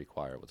states that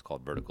require what's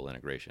called vertical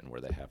integration, where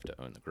they have to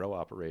own the grow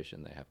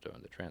operation, they have to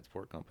own the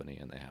transport company,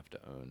 and they have to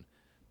own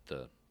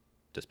the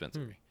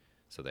dispensary.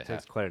 So they So have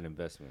it's quite an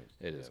investment.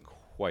 it is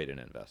quite an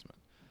investment.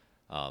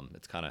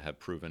 It's kind of have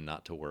proven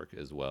not to work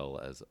as well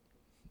as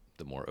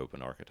the more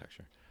open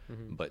architecture.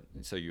 But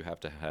so you have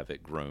to have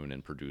it grown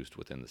and produced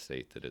within the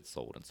state that it's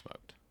sold and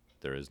smoked.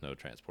 There is no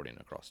transporting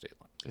across state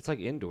lines. It's like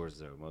indoors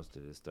though, most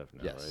of this stuff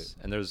now, Yes,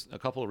 and there's a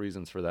couple of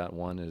reasons for that.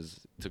 One is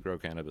to grow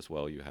cannabis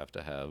well, you have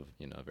to have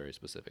very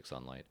specific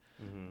sunlight.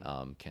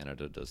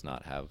 Canada does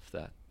not have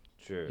that.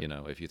 right?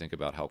 Sure. If you think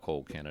about how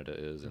cold Canada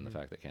is and the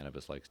fact that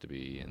cannabis likes to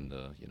be in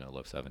the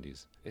low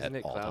 70s Isn't at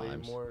it all cloudy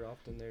times. more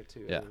often there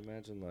too? Yeah. I would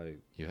imagine like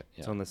Yeah.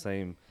 it's on the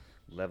same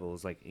level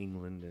as like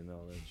England and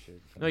all that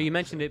shit. No, you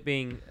mentioned it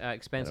being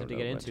expensive to know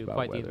get much into, about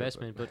quite the weather, but-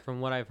 investment. But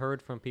from what I've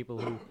heard from people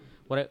who,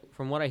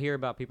 from what I hear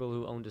about people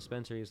who own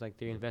dispensaries, like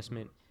the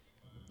investment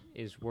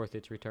is worth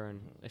its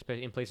return,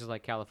 especially in places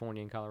like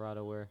California and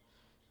Colorado, where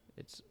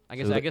it's. I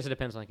guess it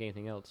depends on like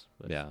anything else.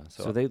 But Yeah.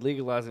 So they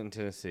legalize it in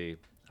Tennessee.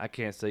 I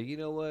can't say, you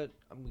know what,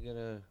 I'm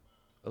gonna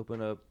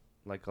open up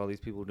like all these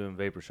people doing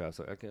vapor shops.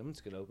 Like, okay, I'm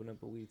just gonna open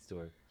up a weed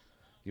store.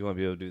 You want to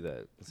be able to do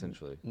that,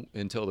 essentially.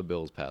 Until the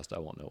bill's passed, I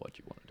won't know what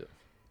you want to do.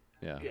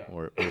 Yeah.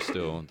 We're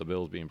still the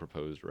bill's being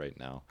proposed right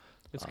now.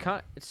 it's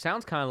it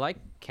sounds kind of like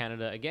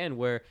Canada again,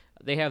 where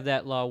they have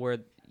that law where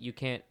you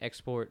can't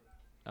export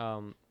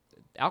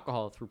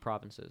alcohol through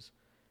provinces.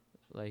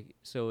 Like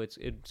so, it's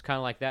kind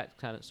of like that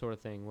kind of sort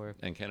of thing where.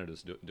 And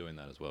Canada's doing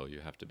that as well. You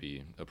have to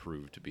be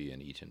approved to be in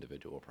each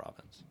individual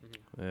province.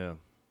 Yeah.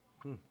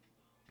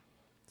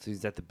 So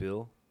is that the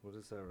bill? What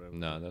is that? Right?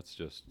 No, that's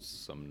just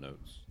some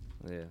notes.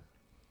 Yeah.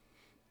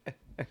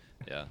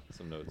 Yeah,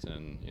 some notes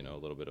and a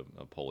little bit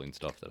of polling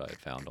stuff that I had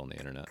found on the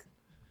internet.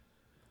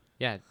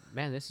 Yeah,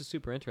 man, this is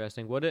super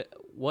interesting. What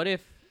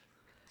if?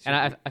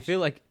 And I feel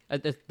like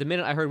at the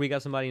minute I heard we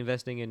got somebody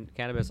investing in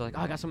cannabis, I was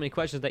like, oh, I got so many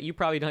questions that you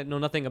probably don't know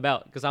nothing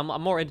about. Because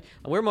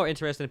we're more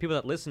interested, and people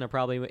that listen are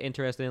probably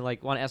interested in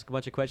like want to ask a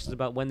bunch of questions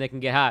about when they can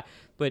get high.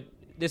 But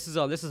this is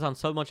on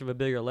so much of a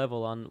bigger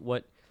level on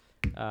what,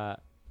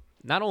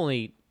 not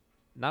only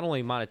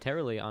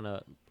monetarily on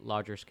a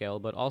larger scale,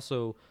 but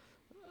also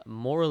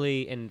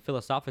morally and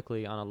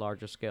philosophically on a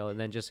larger scale, and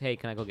then just, hey,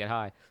 can I go get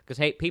high? Because,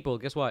 hey, people,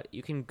 guess what?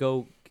 You can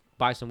go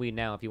buy some weed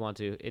now if you want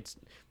to. It's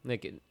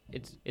like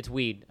it's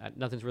weed.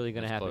 Nothing's really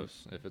gonna It's happen.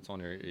 close. If it's on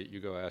you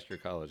go ask your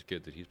college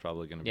kid that he's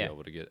probably going to be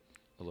able to get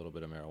a little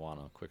bit of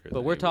marijuana quicker. But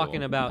than we're he talking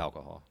will about-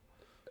 alcohol.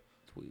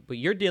 But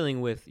you're dealing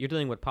with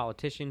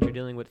politicians. You're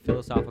dealing with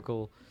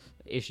philosophical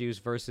issues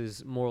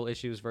versus moral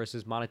issues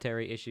versus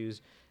monetary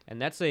issues, and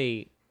that's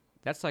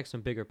like some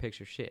bigger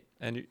picture shit.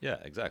 And yeah,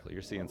 exactly.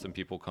 You're seeing some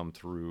people come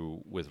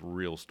through with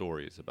real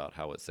stories about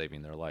how it's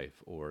saving their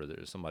life, or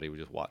there's somebody who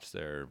just watched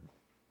their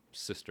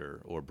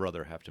sister or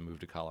brother have to move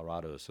to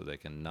Colorado so they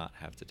can not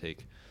have to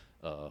take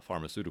a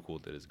pharmaceutical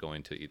that is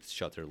going to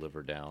shut their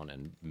liver down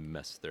and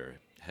mess their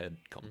head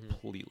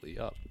completely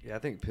up. Yeah, I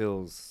think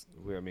pills.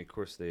 Of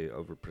course, they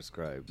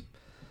overprescribe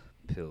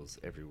pills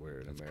everywhere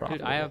in America.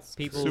 Dude, I have That's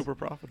people Super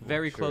profitable.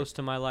 very Sure. close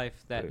to my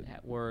life that Dude.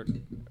 were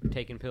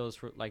taking pills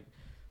for like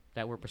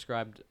that were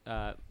prescribed,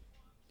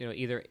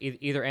 either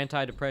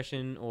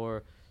antidepressant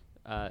or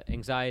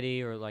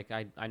anxiety, or like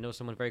I know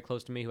someone very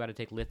close to me who had to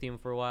take lithium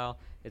for a while.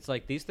 It's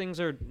like these things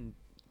are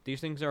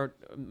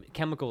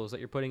chemicals that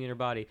you're putting in your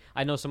body.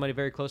 I know somebody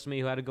very close to me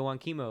who had to go on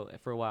chemo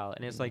for a while,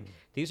 and it's like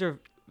these are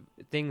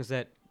things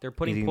that they're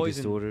putting Eating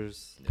poison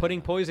disorders.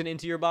 putting poison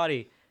into your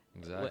body.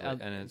 Exactly. Well,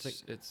 And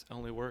it's it's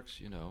only works,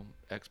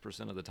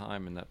 X% of the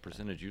time, and that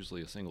percentage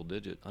usually a single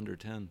digit, under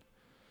 10.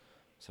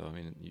 So, I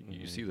mean,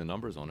 you see the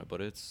numbers on it, but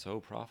it's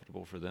so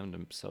profitable for them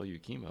to sell you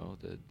chemo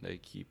that they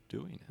keep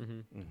doing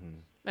it.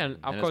 And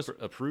of And course,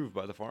 it's approved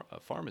by the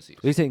pharmacies.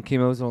 Are you saying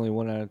chemo is only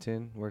 1 out of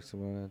 10? Works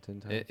 1 out of 10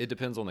 times? It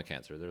depends on the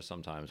cancer. There's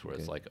some times where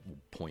it's Okay. like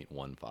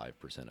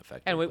 0.15%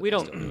 effective. and we but we they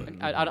don't. still do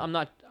it. I'm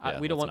not. Yeah,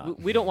 we don't let's want.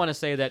 not. We don't want to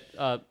say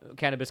that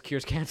cannabis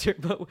cures cancer,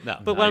 but No,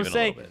 but not what I'm even a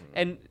saying, little bit.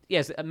 and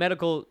yes,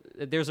 medical.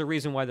 There's a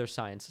reason why there's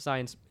science.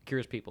 Science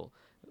cures people,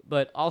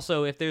 but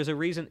also if there's a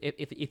reason,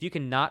 if you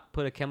cannot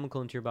put a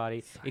chemical into your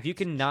body, if you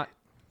cannot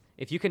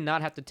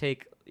have to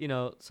take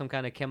some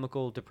kind of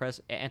chemical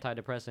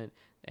antidepressant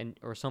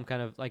or some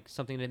kind of like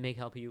something that may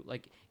help you,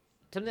 like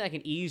something that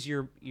can ease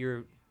your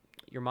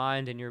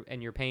mind and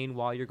your pain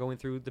while you're going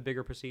through the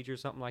bigger procedure,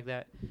 something like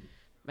that.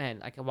 Man,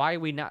 like why are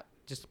we not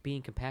just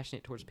being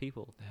compassionate towards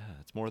people. Yeah,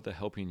 it's more the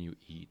helping you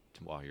eat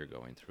while you're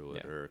going through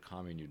it, Yeah. or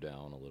calming you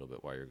down a little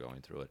bit while you're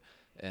going through it.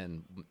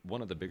 And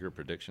one of the bigger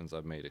predictions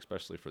I've made,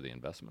 especially for the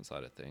investment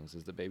side of things,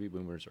 is that baby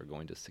boomers are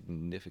going to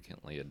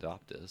significantly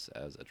adopt this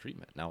as a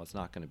treatment. Now, it's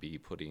not going to be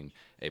putting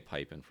a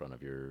pipe in front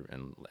of your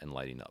and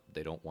lighting up.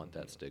 They don't want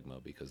that stigma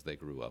because they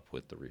grew up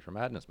with the reefer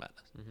madness.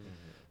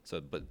 So,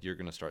 but you're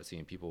going to start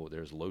seeing people.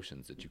 There's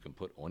lotions that you can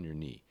put on your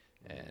knee.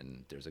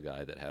 And there's a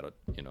guy that had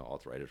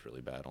arthritis really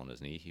bad on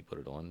his knee. He put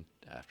it on.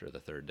 After the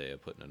third day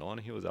of putting it on,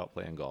 he was out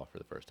playing golf for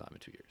the first time in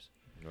 2 years.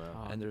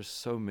 Wow. And there's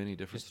so many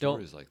different Just don't-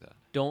 stories like that.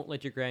 Don't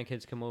let your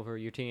grandkids come over,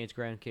 your teenage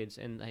grandkids,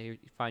 and you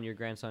find your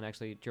grandson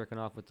actually jerking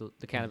off with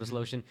the cannabis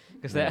lotion,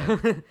 because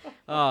that,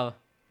 oh,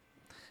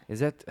 Is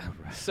that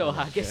so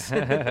hot.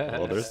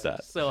 Well, there's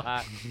that. So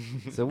hot.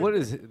 so? What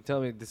is? Tell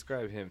me.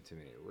 Describe hemp to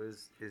me. What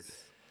is?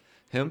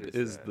 Hemp What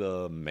is that?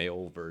 the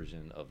male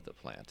version of the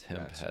plant.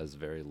 Hemp Gotcha. has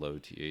very low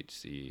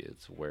THC.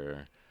 It's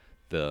where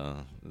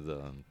the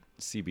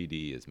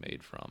CBD is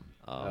made from.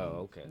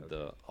 Okay.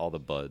 All the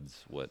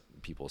buds, what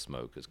people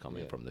smoke, is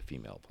coming Yeah. from the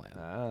female plant.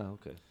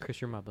 Okay.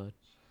 Chris, you're my bud.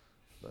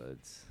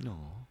 Buds.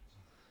 No.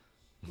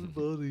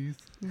 Buddies.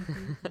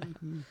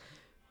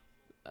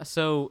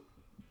 So,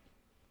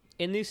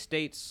 in these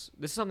states,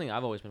 this is something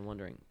I've always been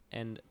wondering,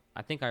 and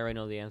I think I already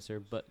know the answer,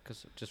 but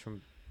because just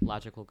from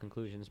logical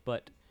conclusions.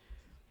 But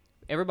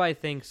everybody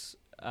thinks,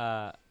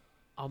 oh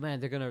man,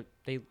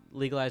 they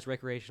legalize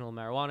recreational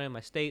marijuana in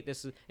my state.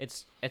 It's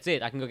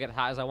it. I can go get as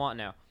high as I want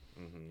now.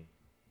 Mm-hmm.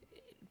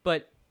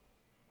 But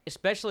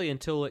especially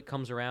until it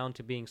comes around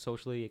to being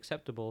socially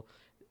acceptable,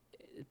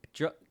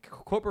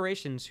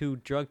 corporations who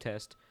drug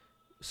test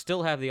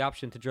still have the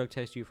option to drug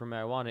test you for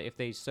marijuana if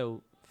they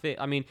so fit.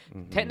 I mean,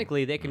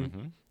 technically they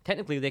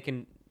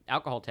can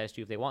alcohol test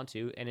you if they want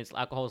to, and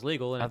alcohol is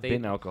legal. And I've if they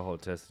been alcohol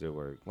tested at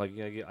work. Like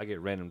I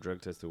get random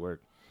drug tests at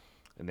work,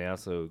 and they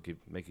also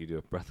make you do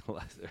a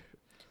breathalyzer.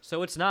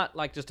 so it's not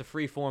like just a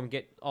free form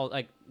get all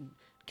like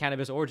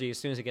cannabis orgy as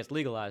soon as it gets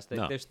legalized.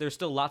 No. There's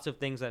still lots of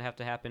things that have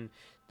to happen,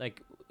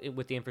 like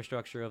with the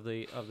infrastructure of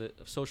the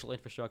social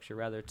infrastructure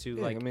rather to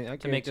Yeah, like I mean, I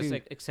to make this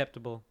guarantee-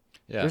 acceptable.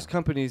 Yeah. There's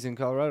companies in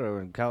Colorado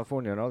and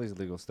California and all these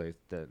legal states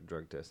that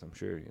drug test. I'm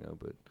sure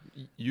but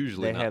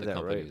Usually They not have the that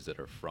right. companies that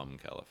are from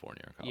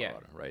California or Yeah.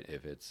 Colorado, right?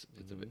 If it's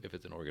if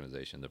it's an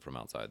organization that from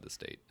outside the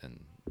state, then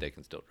they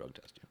can still drug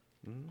test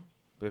you.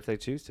 but if they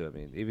choose to, I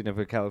mean, even if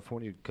a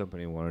California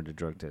company wanted to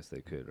drug test,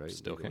 they could, right?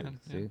 Still Legally. can,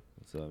 See, yeah.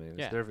 so I mean,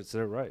 Yeah. it's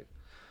their right.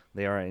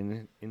 They are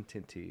an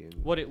entity.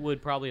 And What it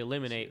would probably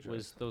eliminate drug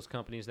was those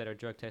companies that are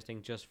drug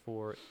testing just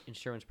for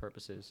insurance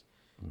purposes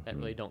that Mm-hmm.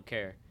 really don't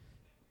care.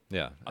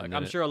 Yeah. Like, and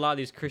I'm then sure a lot of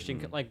these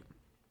Christian,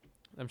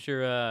 I'm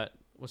sure,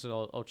 what's it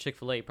all? Oh,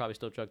 Chick-fil-A probably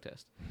still drug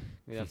test.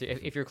 You know,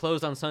 if you're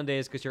closed on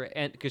Sundays because you're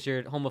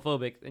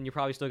homophobic, then you're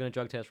probably still going to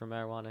drug test for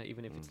marijuana,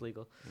 even if it's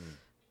legal.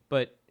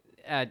 But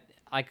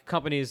like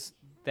companies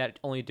that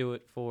only do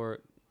it for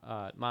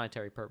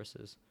monetary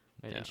purposes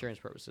and Yeah. insurance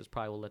purposes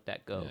probably will let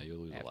that go. Yeah, you'll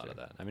lose a lot after. of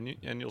that. I mean,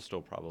 and you'll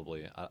still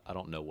probably. I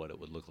don't know what it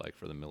would look like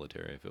for the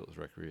military if it was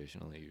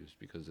recreationally used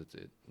because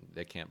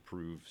they can't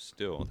prove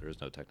still. There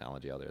is no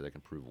technology out there that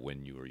can prove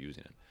when you were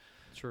using it.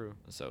 True.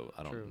 So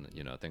I don't,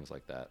 True. things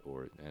like that,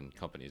 and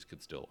companies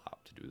could still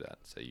opt to do that.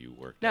 Say you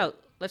work. Now,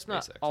 let's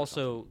not SpaceX or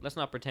something. let's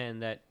not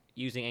pretend that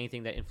using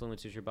anything that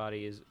influences your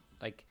body is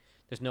like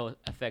there's no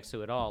effects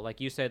to it all. Like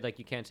you said, like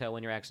you can't tell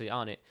when you're actually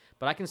on it.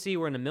 But I can see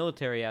where in the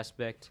military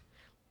aspect,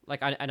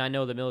 like I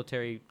know the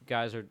military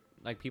guys are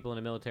like people in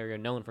the military are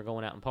known for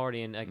going out and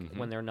partying like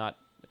when they're not.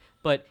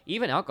 But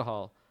even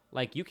alcohol,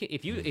 like you can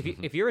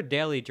if you're a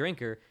daily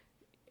drinker,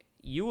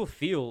 you will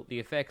feel the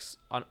effects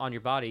on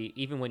your body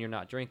even when you're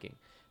not drinking.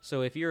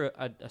 So if you're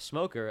a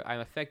smoker,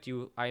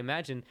 I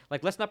imagine,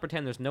 like, let's not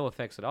pretend there's no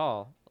effects at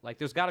all. Like,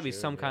 there's got to be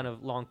some kind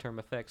of long-term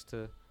effects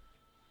to...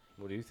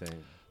 what do you think?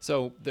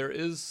 So there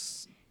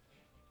is,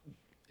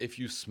 if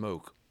you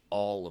smoke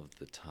all of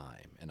the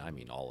time, and I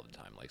mean all of the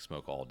time, like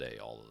smoke all day,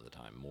 all of the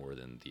time, more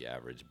than the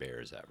average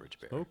bear,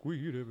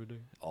 weed every day.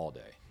 all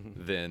day,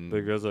 then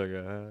Because I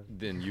got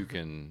then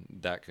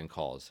that can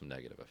cause some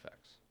negative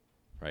effects,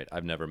 right?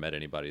 I've never met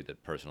anybody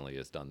that personally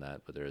has done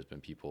that, but there has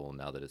been people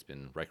now that it's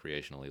been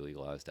recreationally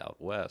legalized out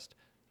west.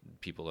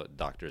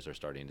 Doctors are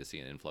starting to see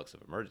an influx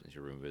of emergency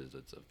room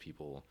visits of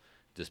people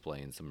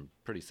displaying some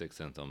pretty sick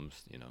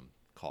symptoms,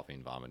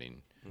 coughing,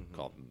 vomiting,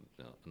 coughing,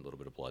 a little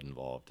bit of blood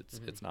involved.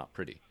 It's not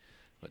pretty.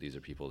 But these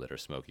are people that are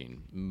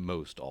smoking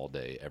most all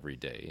day, every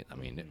day. I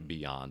mean,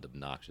 beyond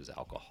obnoxious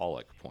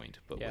alcoholic point,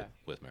 but Yeah.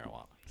 with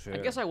marijuana. Sure. I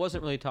guess I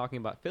wasn't really talking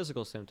about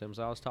physical symptoms.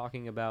 I was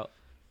talking about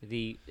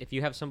if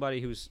you have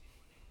somebody who's,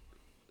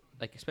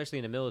 like, especially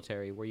in the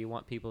military, where you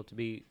want people to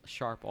be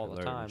sharp all the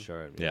Alert and time.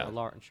 sharp, Yeah.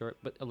 Alert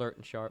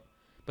and sharp.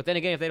 But then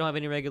again, if they don't have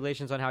any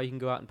regulations on how you can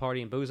go out and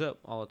party and booze up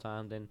all the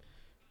time, then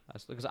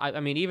because I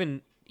mean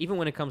even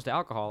when it comes to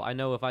alcohol, I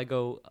know if I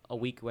go a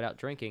week without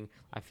drinking,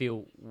 I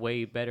feel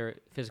way better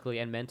physically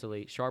and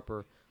mentally,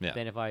 sharper Yeah.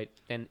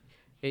 than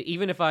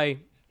even if I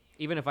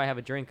have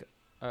a drink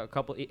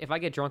if I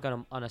get drunk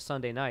on a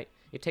Sunday night,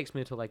 it takes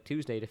me until like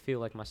Tuesday to feel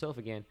like myself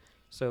again.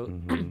 So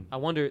Mhm. I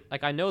wonder,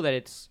 like, I know that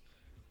it's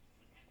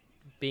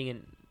being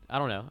in. I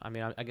don't know. I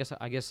mean, I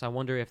guess I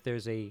wonder if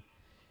there's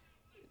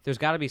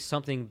got to be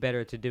something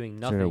better to doing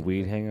Is nothing. there a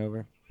weed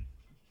hangover?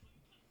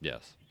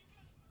 Yes.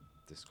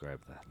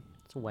 Describe that.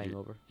 It's a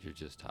hangover. You're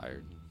just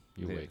tired.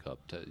 You Yeah. wake up.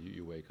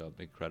 You wake up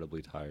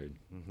incredibly tired.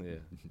 Yeah.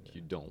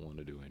 You don't want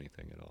to do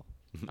anything at all.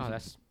 Oh,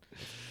 that's.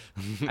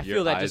 I Your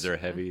feel that eyes just- are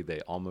heavy. They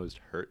almost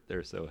hurt.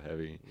 They're so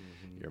heavy.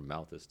 Mm-hmm. Your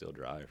mouth is still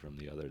dry from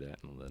the other day,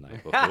 the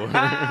night before.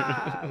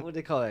 What do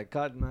they call that?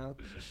 Cotton mouth.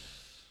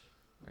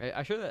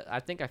 I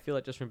think I feel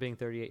it just from being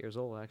 38 years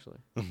old. Actually,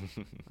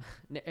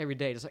 every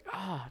day, just like,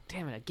 oh,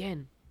 damn it,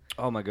 again.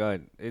 Oh my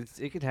god,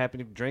 it could happen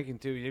if drinking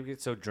too. You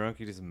get so drunk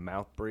you just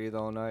mouth breathe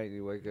all night. And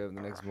you wake up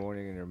the next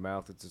morning and your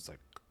mouth it's just like,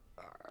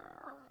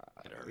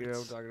 you know what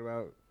I'm talking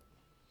about?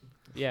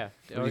 Yeah.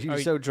 You're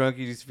so drunk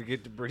you just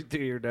forget to breathe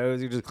through your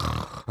nose. You just.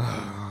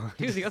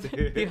 Here's the other.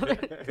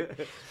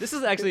 This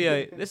is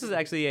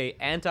actually a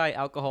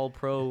anti-alcohol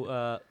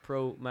pro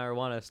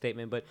marijuana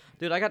statement. But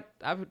dude,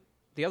 I've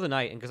the other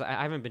night, and because I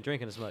haven't been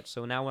drinking as much,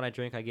 so now when I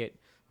drink, I get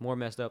more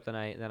messed up than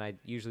I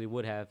usually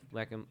would have.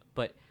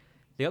 But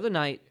the other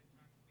night,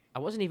 I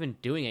wasn't even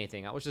doing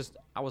anything. I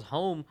was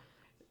home,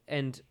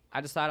 and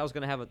I decided I was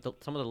gonna have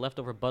some of the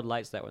leftover Bud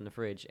Lights that were in the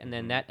fridge, and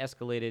then that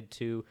escalated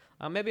to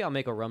maybe I'll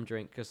make a rum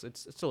drink because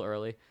it's still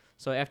early.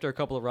 So after a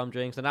couple of rum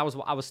drinks, and I was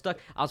stuck.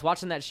 I was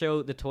watching that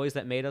show, The Toys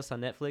That Made Us,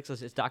 on Netflix.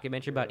 It's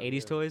documentary about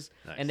 '80s toys,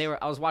 and Nice.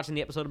 I was watching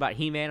the episode about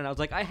He-Man, and I was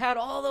like, I had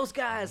all those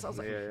guys. I was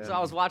like, so I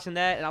was watching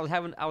that, and I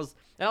was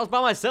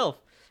by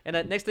myself.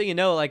 And next thing you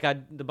know, like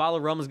the bottle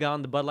of rum is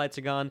gone, the Bud Lights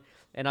are gone,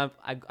 and I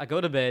go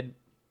to bed,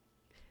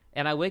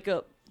 and I wake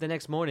up the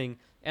next morning,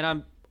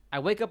 and I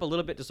wake up a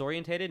little bit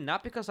disorientated,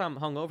 not because I'm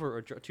hungover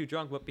or too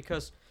drunk, but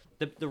because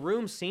the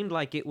room seemed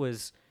like it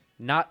was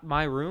not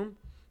my room,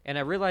 and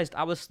I realized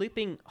I was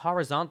sleeping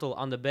horizontal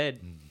on the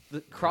bed,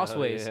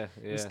 crossways, yeah,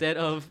 yeah. instead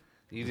of.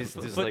 You just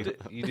But like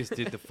you just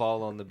did the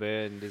fall on the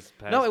bed and just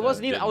passed No, it out.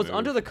 wasn't even. I Didn't was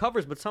under move. the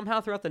covers, but somehow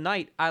throughout the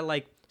night, I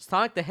like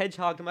Sonic the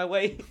Hedgehog my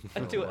way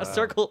into a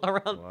circle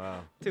around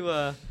Wow.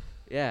 to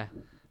yeah.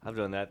 I've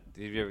done that.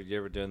 Have you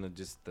ever done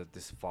just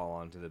fall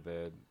onto the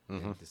bed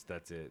and just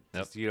that's it?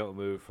 Yep. Just you don't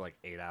move for like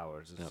 8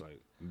 hours. It's Yep.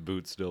 like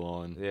Boots still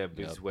on. yeah,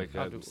 just wake I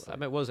up. mean, just what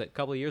like, was it? A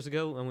couple of years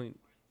ago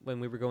when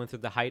we were going through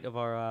the height of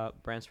our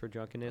Bransford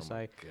drunkenness, oh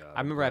my I God,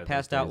 I remember I glad those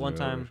passed out days one are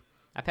time. over.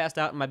 I passed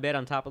out in my bed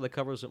on top of the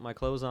covers with my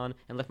clothes on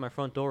and left my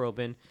front door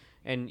open.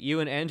 And you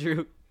and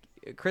Andrew,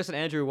 Chris and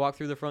Andrew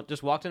walked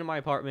into my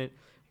apartment,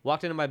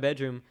 walked into my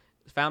bedroom,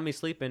 found me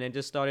sleeping, and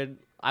just started.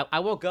 I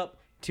woke up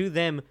to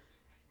them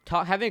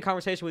having a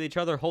conversation with each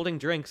other, holding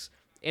drinks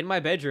in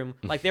my bedroom,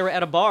 like they were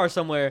at a bar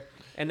somewhere.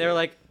 And they were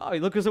like, "Oh,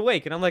 look who's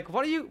awake!" And I'm like,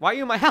 "Why are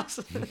you in my house?"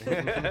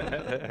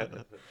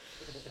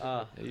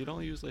 Yeah, you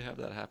don't usually have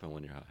that happen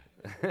when you're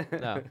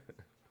high.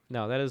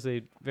 No, that is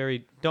a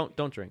very don't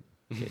drink.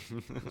 You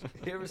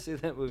ever see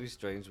that movie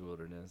Strange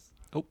Wilderness?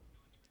 Oh.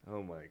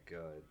 Oh my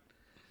god.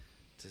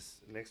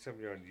 Just next time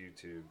you're on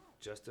YouTube,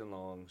 Justin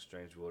Long,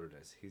 Strange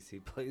Wilderness. He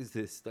plays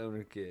this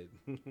stoner kid.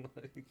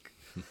 Like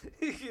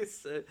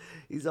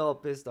he's all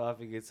pissed off.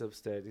 He gets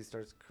upset. He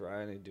starts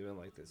crying and doing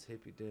like this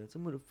hippie dance.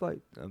 I'm gonna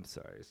fight. I'm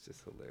sorry. It's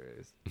just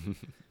hilarious.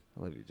 I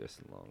love you,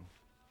 Justin Long.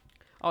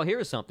 Oh, here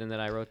is something that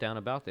I wrote down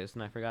about this,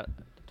 and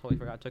totally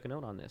forgot I took a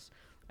note on this.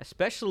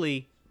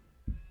 Especially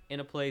in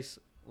a place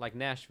like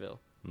Nashville,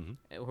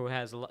 who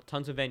has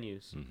tons of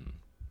venues.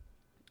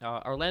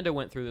 Orlando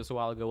went through this a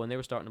while ago when they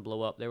were starting to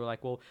blow up. They were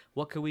like, well,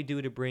 what could we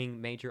do to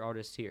bring major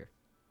artists here?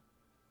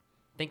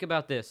 Think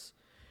about this.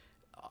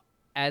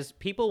 As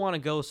people want to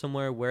go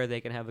somewhere where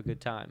they can have a good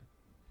time,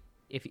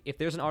 if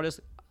there's an artist,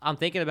 I'm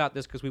thinking about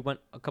this because we went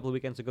a couple of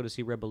weekends ago to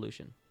see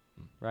Revolution,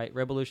 right?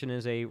 Revolution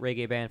is a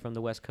reggae band from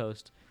the West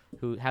Coast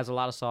who has a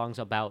lot of songs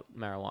about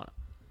marijuana.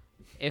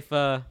 If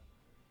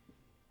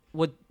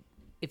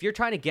you're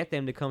trying to get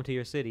them to come to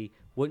your city,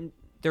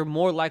 they're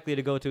more likely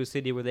to go to a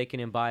city where they can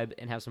imbibe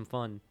and have some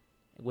fun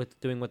with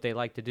doing what they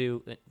like to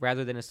do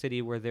rather than a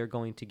city where they're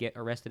going to get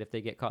arrested if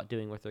they get caught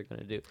doing what they're going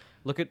to do.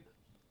 Look at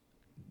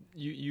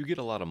You get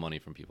a lot of money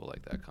from people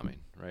like that coming,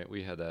 right?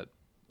 We had that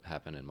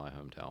happen in my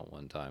hometown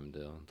one time.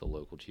 The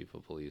local chief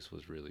of police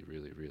was really,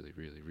 really, really,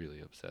 really,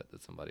 really upset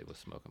that somebody was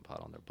smoking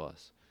pot on their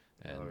bus.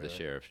 And Oh, the really?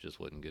 sheriff just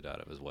wouldn't get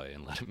out of his way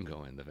and let him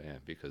go in the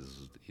van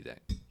because that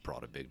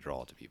brought a big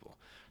draw to people,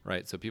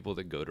 right? So people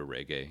that go to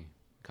reggae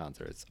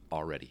concerts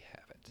already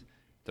have it.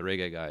 The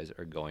reggae guys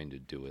are going to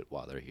do it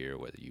while they're here,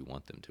 whether you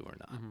want them to or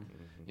not.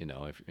 You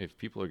know, if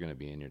people are going to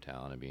be in your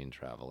town and being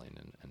traveling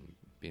and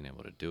being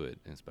able to do it,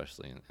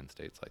 especially in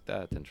states like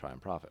that, then try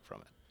and profit from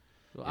it.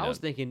 Well, You I know- was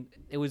thinking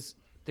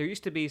there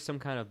used to be some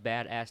kind of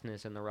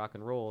badassness in the rock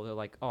and roll. They're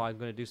like, oh, I'm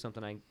going to do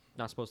something I'm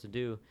not supposed to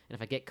do, and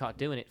if I get caught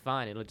doing it,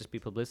 fine. It'll just be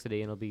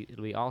publicity, and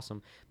it'll be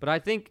awesome. But I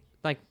think,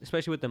 like,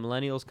 especially with the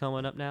millennials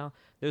coming up now,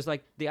 there's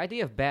like the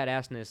idea of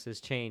badassness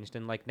has changed,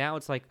 and like now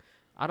it's like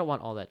I don't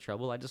want all that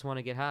trouble. I just want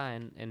to get high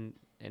and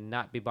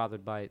not be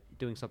bothered by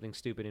doing something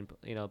stupid and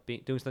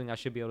doing something I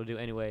should be able to do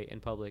anyway in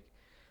public.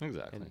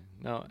 Exactly.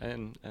 No,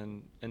 and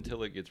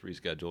until it gets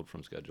rescheduled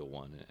from Schedule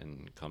 1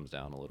 and comes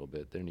down a little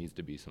bit, there needs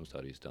to be some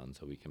studies done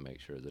so we can make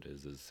sure that it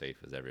is as safe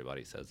as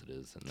everybody says it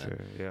is, and that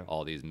Sure, yeah.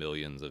 all these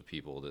millions of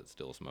people that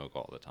still smoke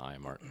all the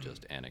time aren't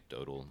just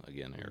anecdotal,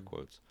 again, air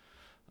quotes.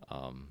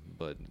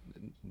 But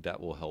that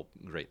will help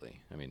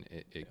greatly. I mean,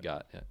 it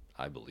got,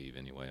 I believe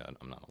anyway,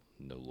 I'm not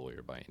no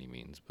lawyer by any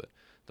means, but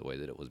the way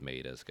that it was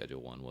made as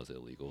Schedule 1 was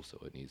illegal, so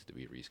it needs to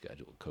be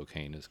rescheduled.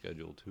 Cocaine is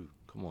Schedule 2.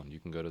 Come on, you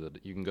can go to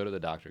the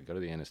doctor, go to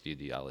the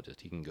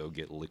anesthesiologist. He can go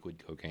get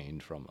liquid cocaine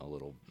from a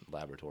little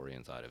laboratory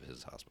inside of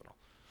his hospital.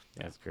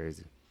 That's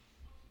crazy.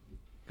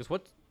 Because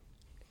what?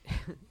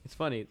 It's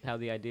funny how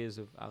the ideas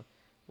of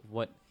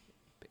what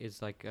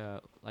is like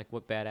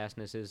what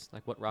badassness is,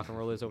 like what rock and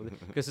roll is over there.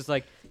 Because it's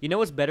like, you know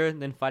what's better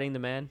than fighting the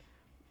man?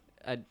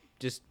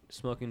 Just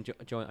smoking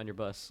a joint on your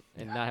bus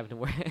and not having to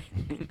wear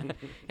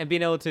and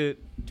being able to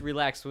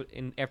relax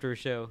after a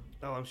show.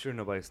 Oh, I'm sure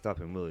nobody's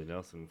stopping Willie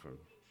Nelson from.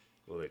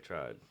 Well, they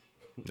tried.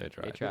 They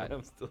tried. tried.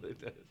 I'm still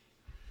dead.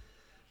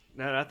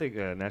 No, I think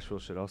Nashville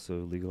should also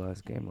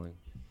legalize gambling.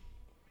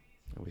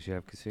 And we should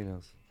have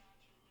casinos.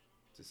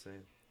 Just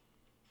saying.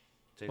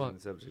 Changing Well, the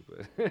subject,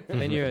 but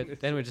Then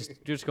you're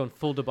just going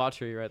full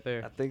debauchery right I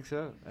there. think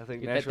so. I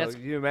think Yeah, Nashville.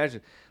 that's- You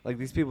imagine, like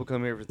these people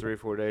come here for 3 or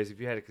 4 days. If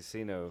you had a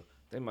casino,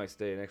 they might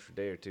stay an extra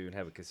day or two and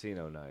have a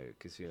casino night,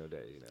 casino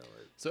day. You know.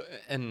 Like, So,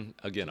 and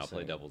again, I'll Just play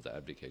saying. devil's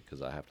advocate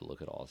because I have to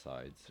look at all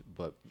sides.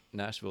 But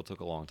Nashville took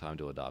a long time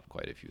to adopt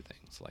quite a few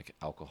things, like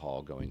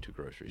alcohol going to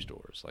grocery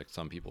stores. Like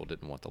some people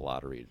didn't want the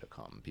lottery to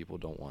come. People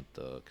don't want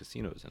the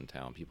casinos in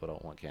town. People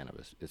don't want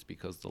cannabis. It's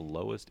because the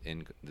lowest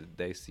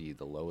they see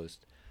the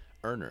lowest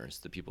earners,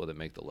 the people that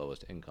make the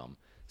lowest income,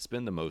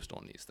 spend the most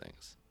on these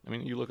things. I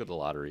mean, you look at the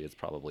lottery; it's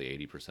probably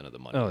 80% of the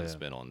money Oh, is yeah.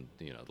 spent on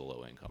the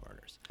low income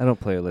earners. I don't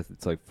play unless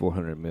it's like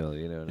 400 mil.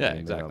 You know. What I Yeah,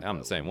 mean? exactly. I'm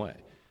the same way.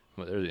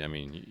 But I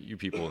mean, you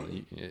people,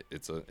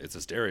 it's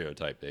a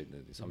stereotype.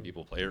 Some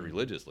people play it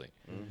religiously.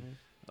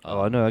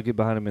 Oh, I know. I get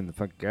behind them in the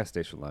fucking gas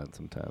station line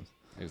sometimes.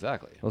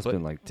 Exactly. I'll But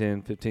spend like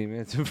 10, 15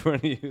 minutes in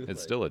front of you. it's like,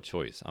 still a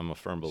choice. I'm a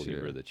firm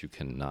believer Sure. that you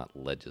cannot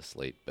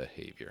legislate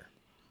behavior.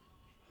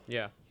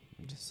 Yeah.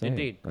 I'm just saying.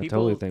 Indeed. I People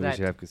totally think we that-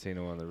 should have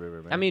casino on the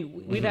river, man. I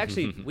mean, we've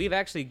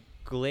actually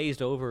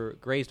grazed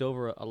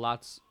over a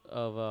lots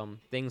of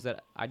things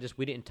that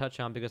we didn't touch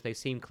on because they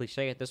seem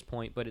cliche at this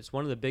point. But it's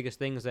one of the biggest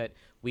things that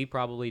we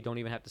probably don't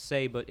even have to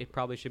say, but it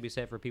probably should be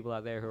said for people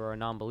out there who are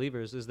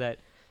non-believers, is that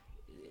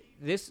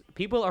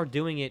people are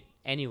doing it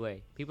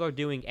anyway. People are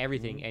doing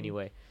everything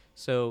anyway.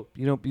 So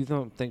you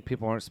don't think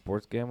people aren't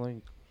sports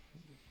gambling?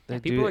 They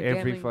people do are it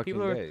every gambling, fucking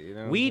people are- day. You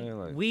know. we what I'm saying?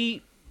 Like,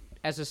 we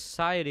as a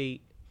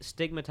society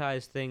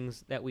stigmatize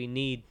things that we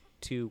need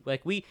to,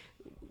 like we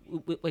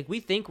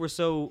think we're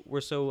so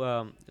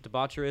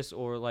debaucherous,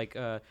 or like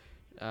what's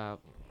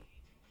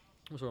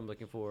what I'm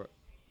looking for,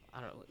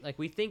 I don't know, like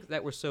we think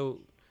that we're so,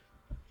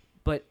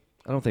 but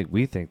I don't think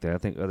we think that. I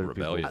think other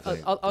Rebellious. people.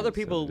 think other so.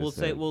 people will Just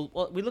say, saying.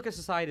 well, we look at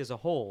society as a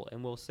whole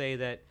and we'll say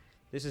that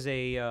this is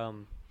a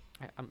I'm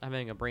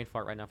having a brain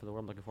fart right now for the word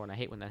I'm looking for, and I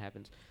hate when that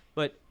happens.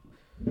 But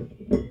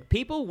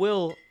people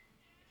will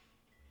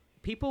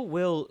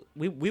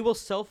we will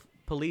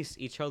self-police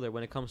each other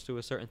when it comes to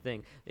a certain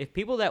thing. If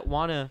people that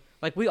wanna,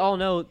 like, we all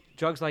know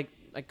drugs like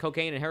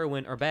cocaine and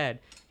heroin are bad,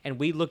 and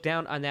we look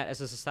down on that as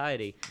a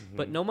society.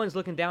 But no one's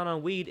looking down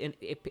on weed, and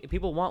if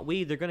people want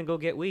weed, they're gonna go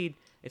get weed.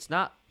 It's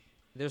not.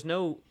 There's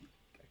no.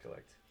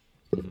 collect.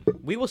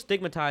 We will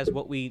stigmatize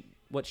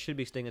what should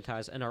be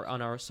stigmatized on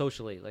our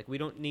socially. Like, we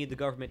don't need the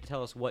government to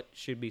tell us what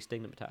should be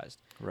stigmatized.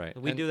 Right.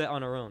 We And do that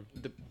on our own.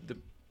 The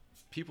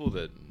people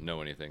that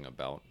know anything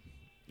about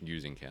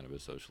using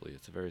cannabis socially,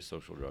 it's a very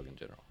social drug in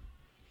general.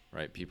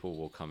 Right? People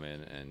will come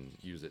in and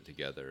use it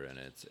together, and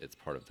it's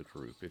part of the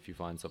group. If you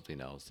find something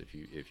else, if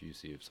you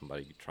see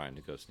somebody trying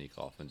to go sneak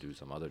off and do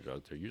some other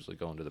drugs, they're usually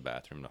going to the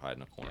bathroom to hide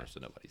in a corner so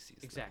nobody sees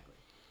them. Exactly.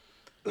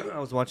 I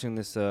was watching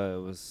this. It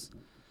was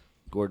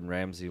Gordon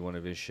Ramsay, one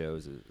of his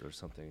shows or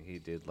something. He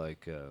did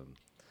like,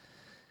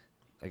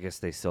 I guess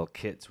they sell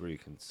kits where you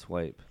can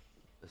swipe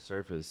the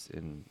surface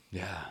and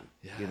Yeah.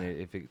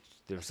 if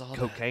there's saw that.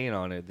 cocaine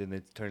on it, then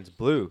it turns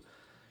blue.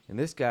 And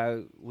this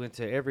guy went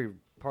to every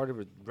part of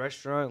a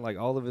restaurant, like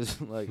all of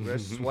his like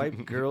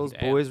swipe girls,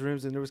 Damn. boys'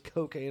 rooms, and there was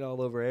cocaine all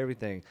over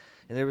everything.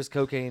 And there was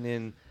cocaine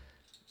in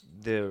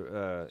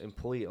the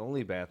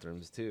employee-only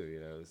bathrooms too. You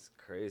know, it's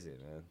crazy,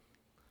 man.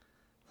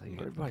 Like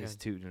everybody's Okay.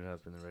 tooting it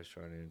up in the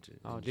restaurant industry.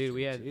 Oh, dude,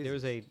 we had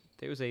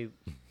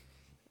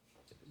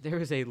there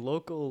was a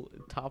local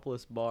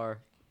topless bar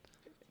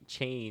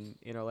chain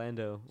in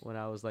Orlando when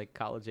I was like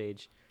college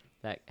age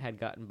that had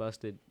gotten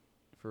busted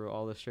for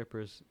all the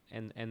strippers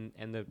and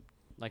the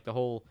like the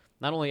whole,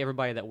 not only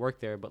everybody that worked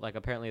there, but like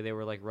apparently they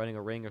were like running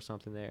a ring or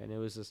something there, and it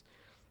was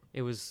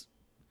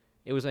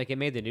like it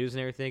made the news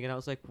and everything, and I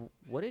was like,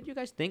 what did you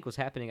guys think was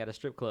happening at a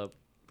strip club?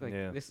 Like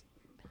Yeah. this.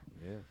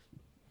 Yeah.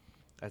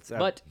 That's,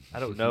 But- I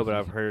don't know, but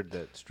I've heard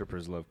that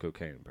strippers love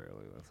cocaine.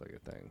 Apparently, that's like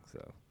a thing.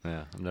 So.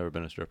 Yeah. I've never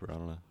been a stripper. I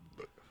don't know.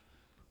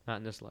 Not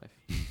in this life.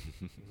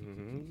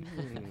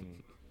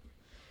 Mm.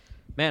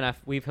 man,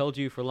 we've held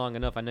you for long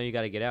enough. I know you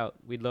got to get out.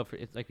 We'd love for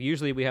it's like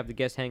usually we have the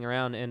guests hang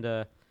around and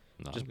No,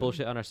 just I'm good.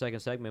 bullshit on our second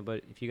segment.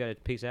 But if you got to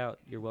peace out,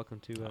 you're welcome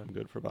to. I'm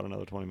good for about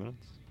another 20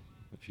 minutes.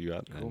 If you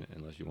got, Cool.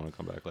 unless you want to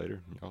come back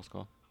later, y'all's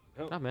call.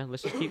 Nah, man,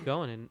 let's just keep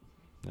going. And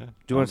Yeah. Do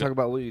you want to talk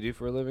about what you do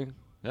for a living?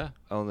 Yeah.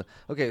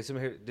 Okay, so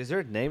here, is there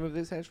a name of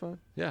this hedge fund?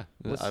 Yeah.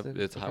 What's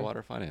the- It's okay.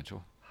 Highwater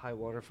Financial. High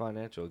Water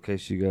Financial. In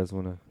case you guys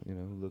want to,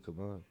 look them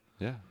up.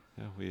 Yeah.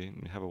 Yeah. We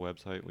have a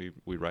website. We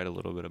write a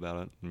little bit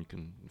about it. And you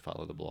can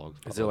follow the blogs.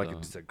 Is it follow like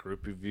the- just a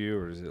group review,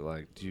 or is it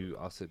like do you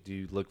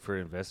look for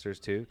investors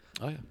too?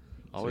 Oh yeah.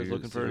 Always you're-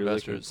 looking so for you're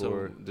looking investors. So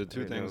for, the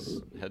two you know-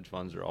 things hedge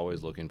funds are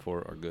always looking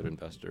for are good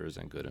investors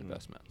and good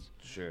investments.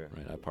 Sure.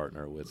 Right. I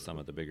partner with some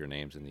of the bigger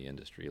names in the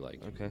industry,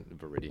 like Okay.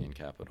 Viridian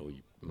Capital.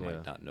 You might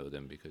Yeah. not know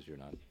them because you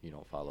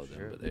don't follow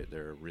Sure. them, but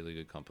they're a really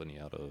good company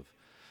out of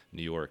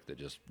New York that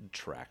just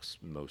tracks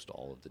most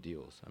all of the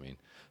deals. I mean,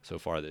 so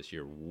far this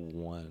year,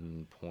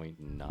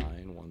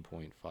 1.9,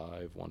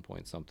 1.5, 1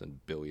 point something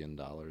billion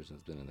dollars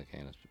has been in the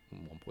cannabis.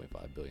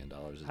 1.5 billion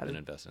dollars has How been did-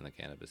 invested in the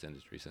cannabis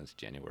industry since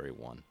January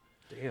 1.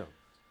 Damn.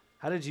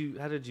 How did you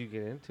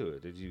get into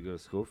it? Did you go to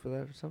school for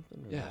that or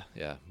something? or-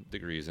 Yeah.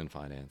 Degrees in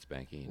finance,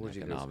 banking, Where'd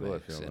you go to school?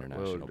 economics, if you don't know?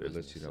 international Well, business.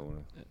 unless you don't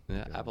want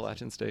Yeah, go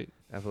Appalachian State.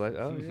 to.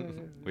 Oh yeah.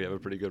 We have a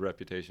pretty good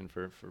reputation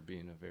for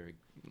being a very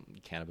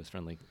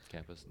cannabis-friendly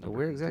campus. Now,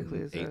 where exactly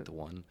is that? Eighth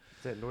one,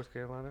 Is that North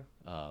Carolina?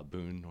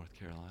 Boone, North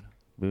Carolina.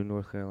 Boone,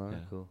 North Carolina.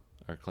 Yeah. Cool.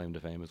 Our claim to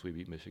fame is we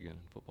beat Michigan in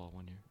football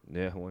one year.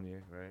 Yeah, 1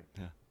 year, right?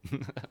 Yeah,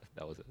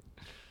 that was it.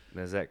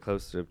 Now, is that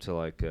closer to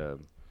like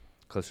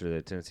closer to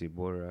the Tennessee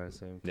border? I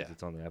assume. 'Cause Yeah.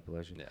 It's on the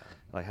Appalachian. Yeah,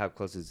 Like how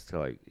close is it to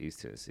like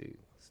East Tennessee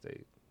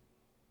State?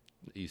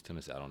 East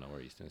Tennessee. I don't know where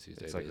East Tennessee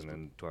State It's like is.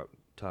 in the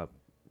top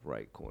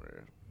right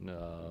corner.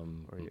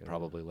 Or you-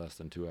 Probably less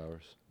than 2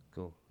 hours.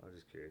 Cool. I was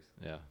just curious.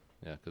 Yeah,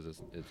 because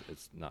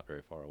it's not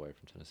very far away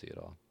from Tennessee at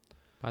all.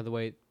 by the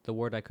way, the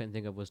word I couldn't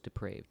think of was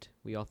depraved.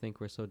 We all think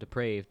we're so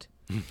depraved,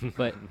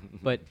 but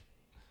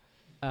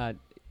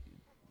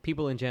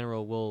people in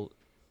general will,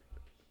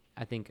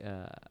 I think,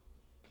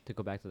 to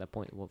go back to that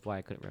point, why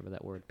I couldn't remember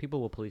that word. People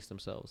will police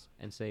themselves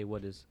and say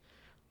what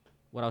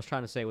I was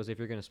trying to say was if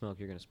you're gonna smoke,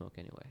 you're gonna smoke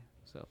anyway.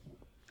 So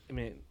I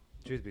mean,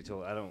 truth be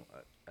told, I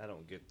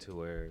don't get to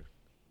where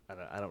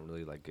I don't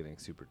really like getting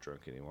super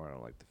drunk anymore. I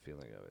don't like the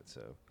feeling of it.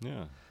 So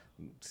Yeah.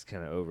 I'm just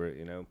kind of over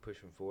it,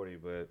 pushing 40.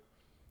 But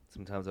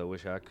sometimes I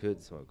wish I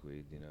could smoke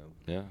weed,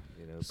 Yeah.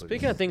 but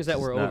Speaking of things that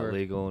it's were not over-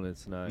 legal and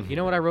it's not. you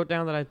know what I wrote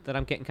down that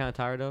I'm getting kind of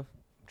tired of?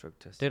 Drug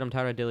testing. Dude, I'm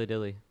tired of dilly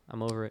dilly.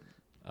 I'm over it.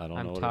 I don't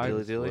I'm know what tired. it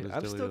Dilly is. dilly. What is I'm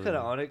dilly still dilly? kind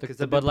of on it The- because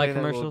the I've Bud been Light playing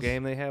that little commercials?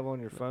 game they have on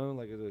your phone.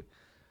 Like they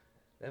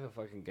have a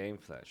fucking game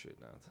for that shit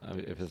now. I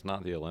mean, if it's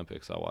not the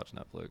Olympics, I watch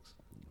Netflix.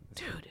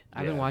 Dude,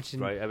 I've been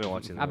watching. Right, I've been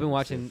watching. I've been those,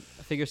 watching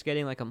figure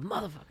skating like a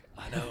motherfucker.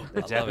 I know.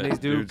 The Japanese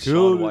dude Sean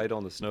killed it. White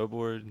on the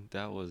snowboard.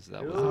 That was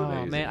Oh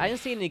amazing. man, I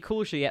didn't see any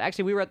cool shit yet.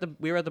 Actually, we were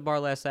at the bar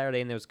last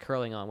Saturday and there was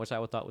curling on, which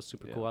I thought was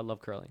super Yeah. cool. I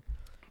love curling.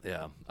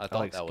 Yeah, I thought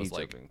like that was speed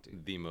like jumping, too.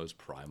 the most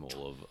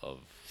primal of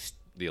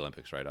the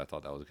Olympics, right? I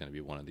thought that was going to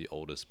be one of the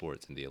oldest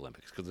sports in the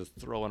Olympics because it's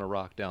throwing a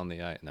rock down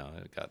the ice. No,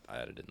 it got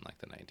added in like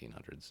the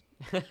 1900s,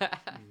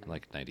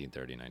 like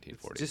 1930,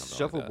 1940. Just something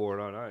like that. shuffleboard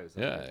on ice.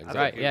 Yeah, I think exactly.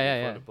 Right, it'd be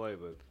yeah. Fun to play,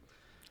 but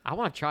I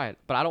want to try it,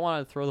 but I don't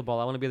want to throw the ball.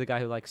 I want to be the guy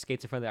who like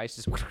skates in front of the ice.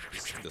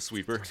 Just The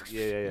sweeper.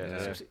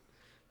 yeah.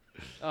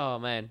 oh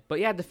man, but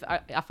yeah,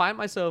 I find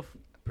myself.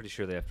 Pretty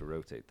sure they have to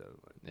rotate though.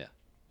 Like, Yeah.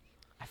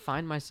 I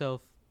find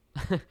myself.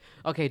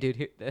 Okay,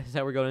 dude, this is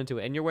how we're going into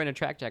it, and you're wearing a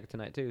track jacket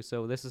tonight too.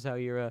 So this is how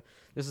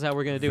This is how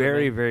we're gonna do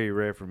very, it. man. very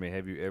rare for me.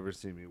 Have you ever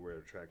seen me wear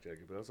a track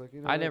jacket? But I was like,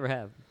 I never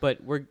have, but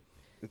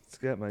It's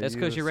got my. that's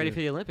because you're ready for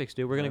USA. the Olympics,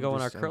 dude. We're gonna go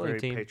on our I'm curling very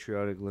team.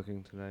 Patriotic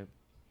looking tonight.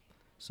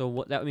 So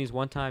what that means?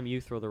 One time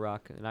you throw the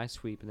rock and I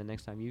sweep, and the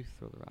next time you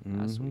throw the rock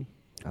and I sweep.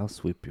 I'll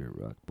sweep your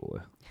rock, boy.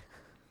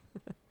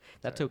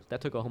 That took a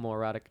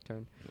homoerotic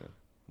turn.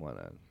 Why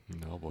not?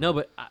 No, boy. No,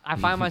 but I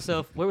find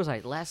myself. Where was I?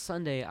 Last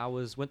Sunday, I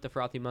went to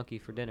Frothy Monkey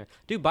for dinner.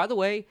 Dude, by the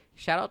way,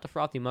 shout out to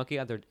Frothy Monkey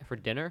for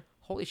dinner.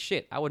 Holy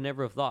shit! I would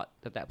never have thought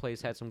that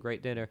place had some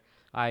great dinner.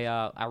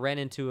 I ran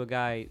into a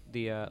guy,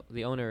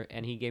 the owner,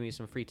 and he gave me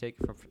some free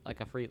ticket from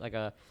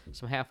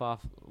some half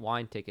off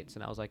wine tickets,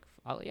 and I was like,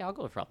 I'll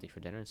go to Frothy for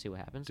dinner and see what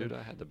happens. Dude,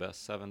 I had the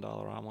best $7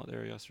 omelet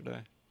there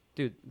yesterday.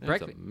 Dude, It's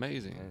breakfast.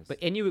 amazing.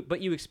 Nice.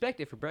 But you expect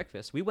it for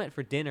breakfast. We went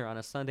for dinner on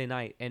a Sunday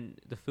night, and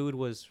the food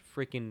was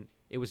freaking.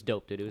 It was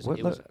dope, dude.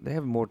 They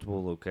have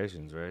multiple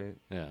locations, right?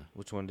 Yeah.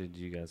 Which one did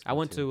you guys? I go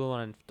went to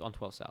one on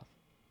 12 South.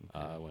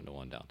 I went to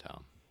one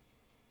downtown.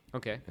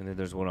 Okay. And then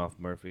there's one off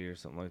Murphy or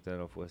something like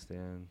that off West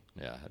End.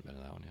 Yeah, I hadn't been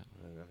to that one yet.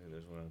 And I think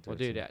there's one on. Well,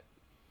 Texas. dude,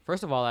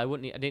 first of all, I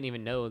didn't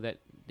even know that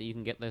you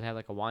can they have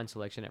like a wine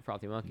selection at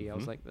Frothy Monkey. I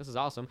was like, this is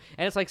awesome,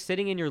 and it's like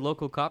sitting in your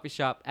local coffee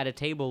shop at a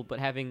table, but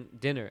having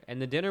dinner.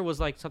 And the dinner was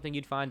like something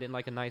you'd find in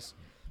like a nice,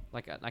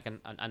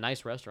 a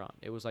nice restaurant.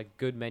 It was like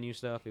good menu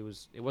stuff. It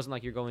wasn't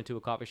like you're going to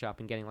a coffee shop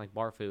and getting like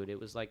bar food. It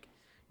was like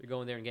you're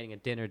going there and getting a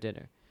dinner.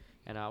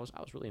 And I was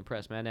really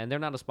impressed, man. And they're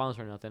not a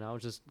sponsor or nothing. I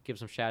would just give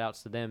some shout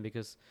outs to them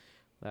because,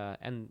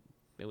 and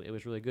it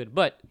was really good.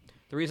 But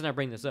the reason I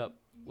bring this up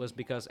was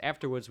because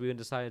afterwards we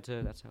decided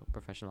to. That's how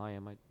professional I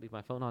am. I leave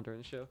my phone on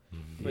during the show.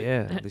 But-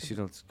 Yeah, at least you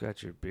don't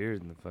scratch your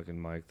beard in the fucking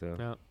mic though.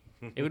 No,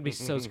 it would be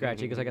so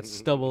scratchy because I got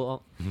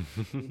stubble.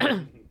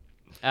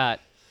 I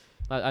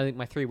think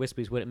my 3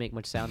 wispies wouldn't make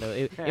much sound though.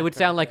 It would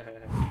sound like.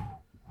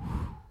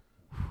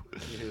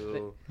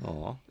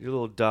 Aw. Your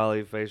little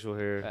dolly facial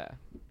hair.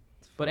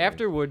 But funny.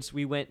 afterwards,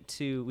 we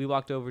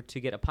walked over to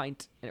get a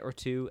pint or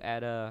two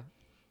at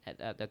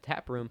the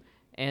tap room,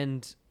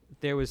 and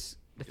there was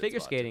the Good figure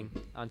spot, skating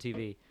on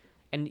TV,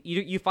 and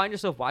you find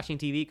yourself watching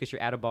TV because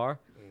you're at a bar,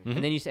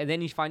 and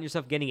then you find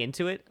yourself getting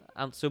into it.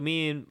 So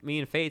me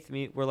and Faith,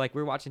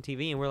 we're watching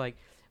TV, and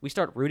we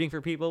start rooting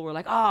for people. We're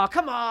like, oh,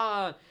 come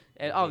on,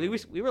 and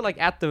we were like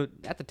at the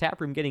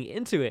tap room getting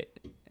into it.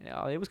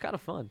 It was kind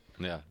of fun.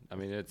 Yeah, I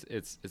mean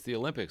it's the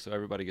Olympics, so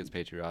everybody gets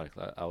patriotic.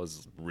 I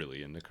was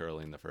really into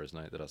curling the first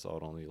night that I saw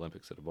it on the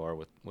Olympics at a bar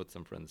with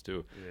some friends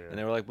too, and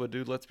they were like, "Well,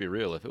 dude, let's be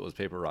real. If it was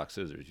paper, rock,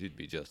 scissors, you'd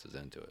be just as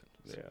into it."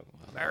 So, Yeah.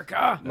 well,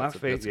 America. My that's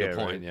favorite. a Yeah, good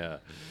point.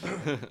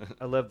 right. Yeah.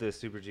 I love the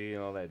Super G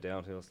and all that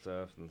downhill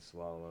stuff and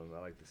slalom. I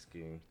like the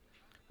skiing.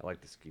 I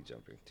like the ski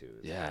jumping too.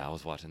 Yeah, I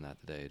was watching that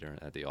today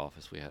at the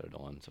office. We had it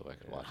on so I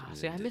could watch it.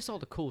 See, I miss all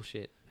the cool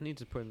shit. I need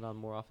to put it on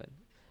more often.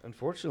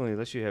 Unfortunately,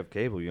 unless you have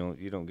cable,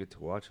 you don't get to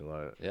watch a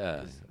lot. Yeah.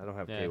 'Cause I don't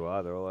have Yeah. cable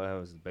either. All I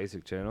have is the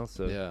basic channel.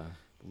 So Yeah.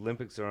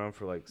 Olympics are on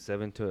for like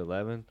 7 to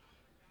 11,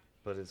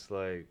 but it's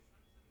like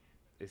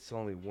it's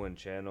only one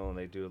channel, and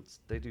they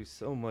do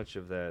so much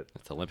of that.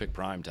 It's Olympic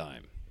prime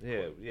time.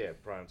 Yeah,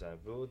 prime time.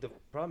 But the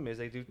problem is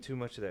they do too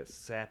much of that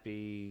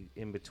sappy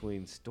in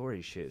between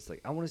story shit. It's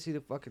like I want to see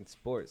the fucking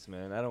sports,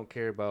 man. I don't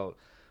care about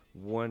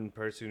one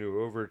person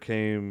who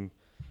overcame.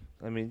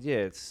 I mean, yeah,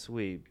 it's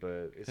sweet,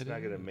 but it's It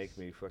not gonna is. make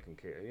me fucking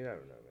care. You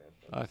never know,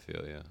 man. I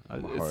feel yeah.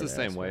 I'm a It's the hard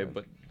same ass, way, man.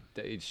 but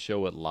they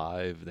show it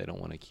live. They don't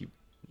want to keep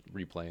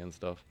replaying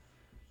stuff.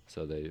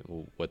 So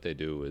what they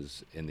do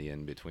is in the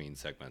in between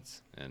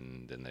segments,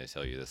 and then they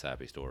tell you this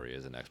happy story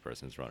as the next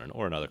person's running,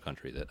 or another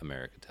country that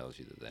America tells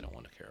you that they don't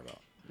want to care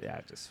about. Yeah,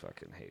 I just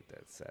fucking hate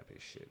that sappy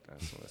shit. I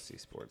just want to see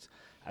sports.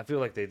 I feel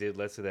like they did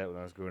less of that when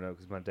I was growing up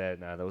because my dad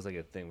and I, that was like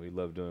a thing we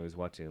loved doing was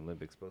watching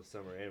Olympics, both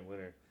summer and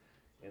winter.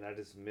 And I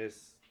just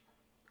miss.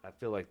 I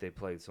feel like they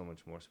played so much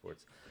more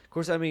sports. Of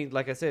course, I mean,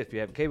 like I said, if you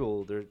have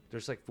cable,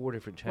 there's like 4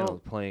 different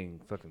channels playing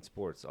fucking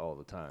sports all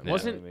the time. Yeah. You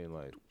know what I mean,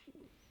 like,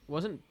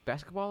 Wasn't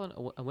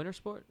basketball a winter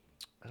sport?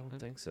 I don't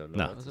think so. No.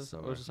 No, it's Was the it-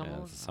 summer. was it summer?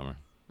 Yeah, it's the summer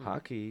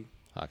Hockey,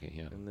 hockey.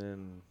 Yeah. and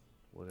then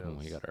what else? And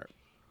we got our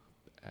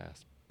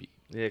ass beat.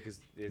 Yeah, because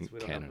we don't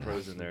have Canada.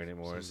 pros in there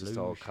anymore. Some It's just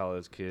all luge.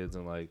 college kids,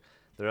 and like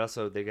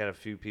they got a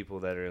few people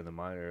that are in the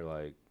minor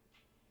like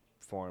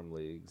farm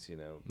leagues. You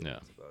know, but Yeah.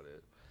 that's about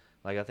it.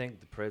 Like I think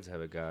the Preds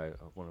have a guy,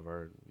 one of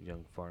our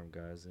young farm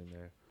guys in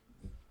there.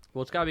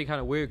 Well, it's got to be kind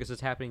of weird because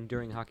it's happening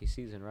during hockey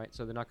season, right?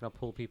 So they're not going to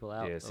pull people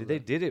out. Yeah, see, of they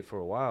the- did it for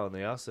a while, and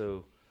they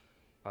also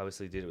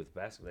obviously did it with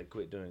basketball. They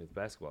quit doing it with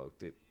basketball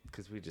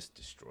because we just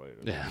destroyed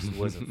them. Yeah. It just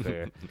wasn't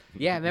fair.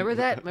 Yeah, remember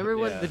that? Remember Yeah.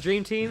 what the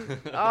dream team?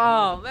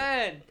 Oh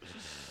man.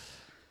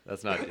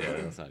 That's not. Yeah,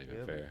 that's not even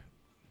Yep. fair.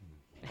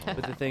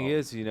 But the thing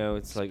is, you know,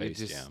 it's like it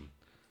Space just Jam.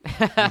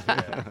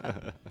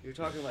 you're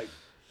talking like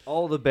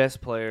all the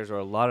best players or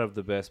a lot of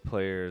the best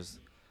players.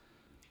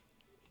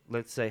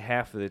 Let's say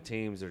half of the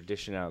teams are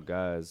dishing out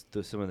guys,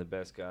 some of the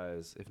best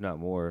guys, if not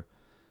more.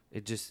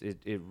 It just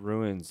it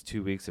ruins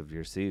 2 weeks of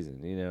your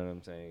season. You know what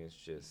I'm saying?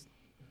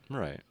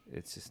 Right.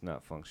 It's just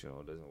not functional.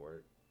 It doesn't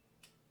work.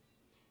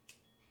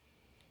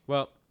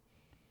 Well,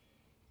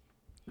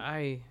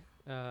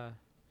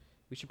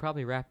 we should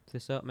probably wrap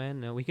this up,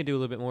 man. We can do a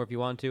little bit more if you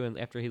want to, and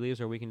after he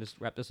leaves, or we can just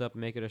wrap this up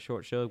and make it a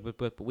short show.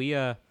 But we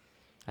I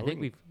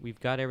think we've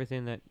got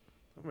everything that.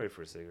 I'm ready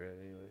for a cigarette,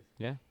 anyways.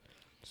 Yeah.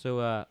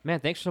 So, man,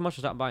 thanks so much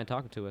for stopping by and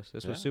talking to us.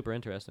 This was Yeah. super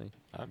interesting.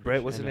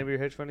 Brett, what's the it, name of your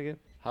hedge fund again?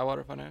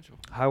 Highwater Financial.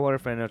 Highwater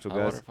Financial,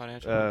 guys.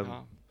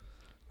 Highwaterfinancial.com.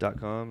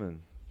 .com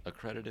and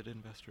Accredited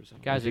investors.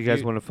 Only. Guys, if you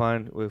guys want to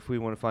find, if we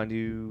want to find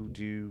you,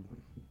 do you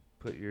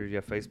put your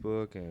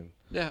Facebook and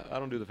Yeah, I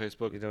don't do the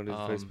Facebook. You don't do the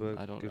Facebook?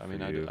 I don't. Good I for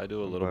mean, you. I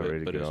do a I'm little about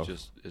ready bit, to but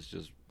get it's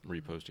just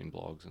reposting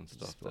blogs and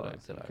stuff that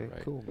I okay,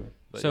 write. cool, man.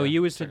 But so yeah,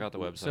 you would check out the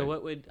website. So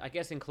what would, I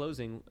guess in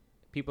closing,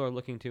 people are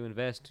looking to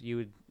invest. You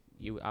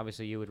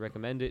would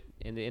recommend it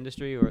in the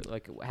industry, or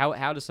like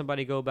how does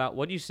somebody go about?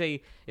 What do you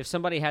say if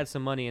somebody had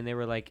some money and they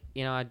were like,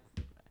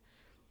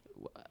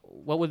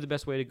 what would the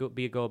best way to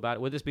go about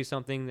it? Would this be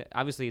something that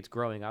obviously it's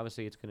growing,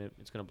 obviously it's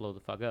gonna blow the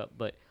fuck up,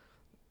 but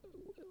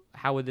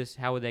how would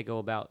they go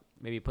about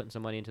maybe putting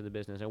some money into the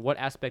business, and what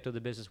aspect of the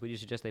business would you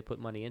suggest they put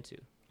money into?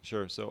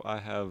 Sure. So I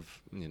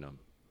have,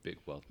 big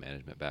wealth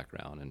management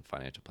background and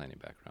financial planning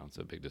background.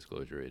 So big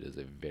disclosure, it is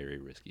a very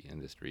risky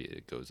industry.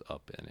 It goes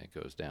up and it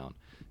goes down.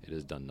 It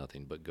has done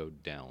nothing but go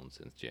down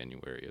since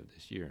January of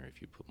this year. If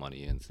you put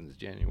money in since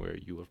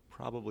January, you have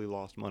probably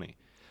lost money.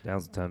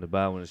 Now's the time to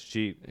buy when it's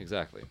cheap.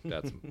 Exactly.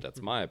 That's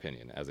my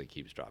opinion as it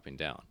keeps dropping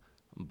down.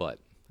 But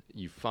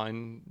you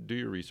do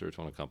your research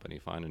on a company,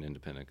 find an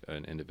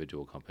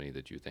individual company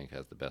that you think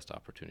has the best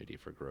opportunity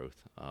for growth.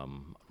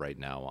 Right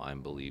now,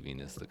 I'm believing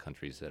it's the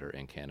countries that are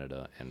in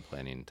Canada and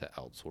planning to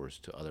outsource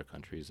to other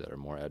countries that are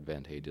more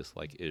advantageous,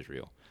 like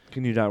Israel.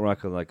 Can you not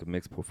rock a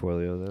mixed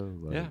portfolio though?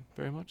 Like, Yeah,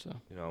 very much so.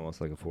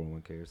 Almost like a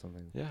 401k or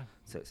something. Yeah.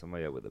 Set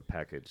somebody up with a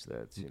package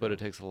that's. But it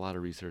takes a lot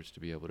of research to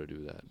be able to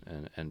do that.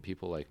 And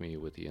people like me,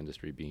 with the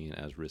industry being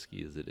as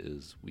risky as it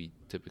is, we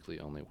typically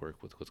only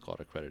work with what's called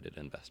accredited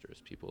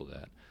investors, people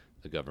that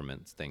the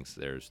government thinks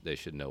they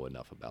should know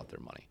enough about their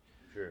money.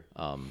 Sure.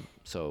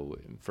 So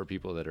for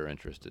people that are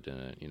interested in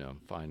it,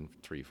 find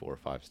 3, 4,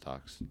 5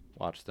 stocks,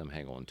 watch them,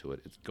 hang on to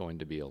it. It's going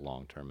to be a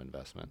long-term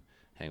investment.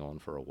 Hang on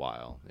for a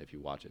while. If you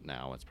watch it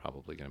now, it's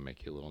probably going to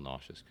make you a little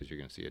nauseous because you're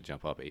going to see it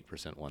jump up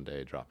 8% one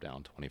day, drop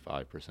down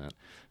 25%,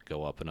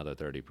 go up another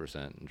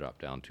 30%, and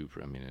drop down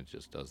 2%. I mean, it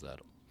just does that.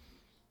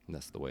 And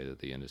that's the way that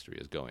the industry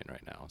is going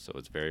right now. So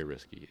it's very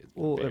risky.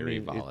 It's very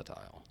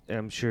volatile.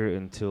 I'm sure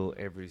until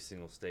every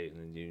single state in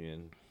the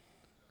union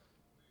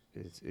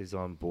is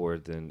on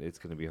board, then it's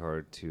going to be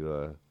hard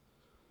to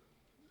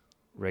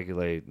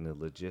regulate and the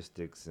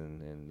logistics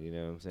and you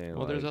know what I'm saying?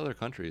 Well, there's other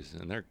countries,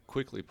 and they're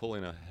quickly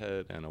pulling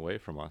ahead and away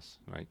from us,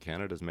 right?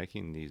 Canada's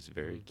making these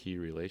very key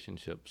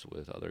relationships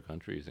with other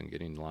countries and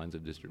getting lines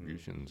of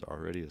distributions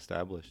already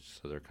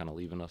established, so they're kind of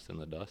leaving us in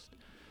the dust.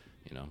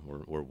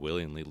 We're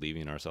willingly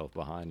leaving ourselves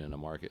behind in a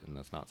market, and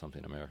that's not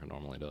something America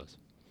normally does.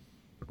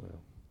 Well,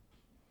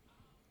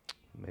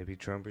 maybe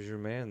Trump is your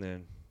man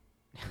then.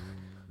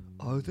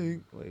 I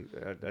think. Wait,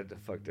 I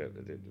fucked up.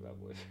 I didn't do my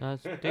voice. No,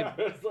 dude,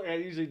 It's like I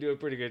usually do a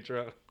pretty good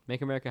Trump.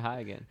 make America high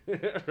again.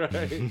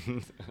 Right.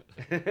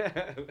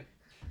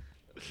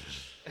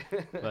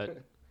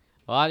 But,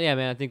 well, yeah,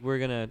 man, I think we're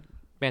gonna.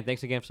 Man,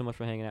 thanks again so much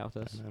for hanging out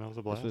with us. Man, that was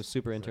a blast. This was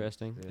super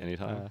interesting. Yeah.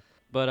 Anytime.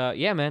 But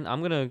yeah, man,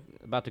 I'm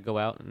about to go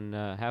out and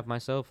have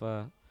myself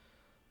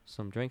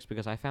some drinks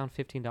because I found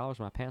 $15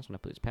 in my pants when I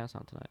put these pants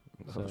on tonight.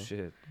 Oh So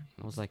shit.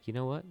 I was like, you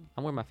know what?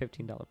 I'm wearing my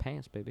 $15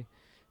 pants, baby.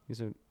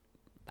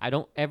 I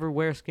don't ever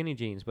wear skinny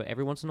jeans, but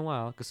every once in a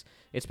while, because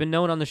it's been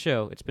known on the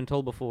show, it's been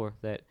told before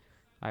that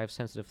I have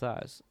sensitive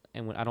thighs,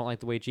 and when I don't like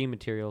the way jean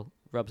material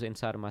rubs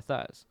inside of my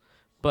thighs.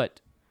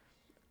 But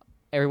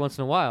every once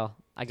in a while,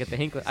 I get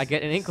an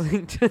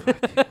inkling.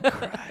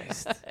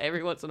 Christ.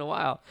 Every once in a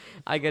while,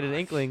 I get an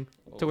inkling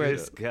to wear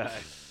This guy.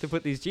 to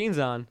put these jeans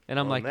on, and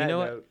I'm On like, you that know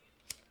what? note,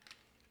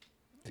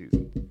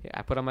 dude, Yeah,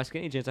 I put on my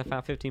skinny jeans. I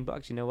found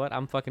 $15. You know what?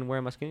 I'm fucking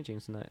wearing my skinny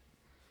jeans tonight.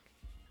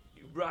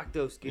 you rock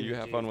those skinny You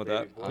have jeans, fun with baby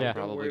that. boy. I'm Yeah. Don't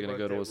probably worry going to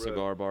go about to a that rub.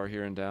 cigar bar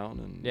here in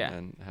town Yeah.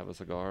 and have a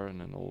cigar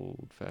and an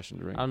old-fashioned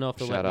drink. I don't know if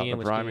they'll Shout let out me in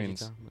the with skinny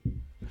jeans Primings. on,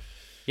 but-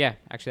 Yeah,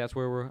 actually, that's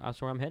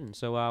where I'm heading.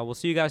 So we'll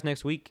see you guys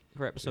next week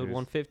for episode Cheers.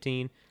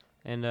 115,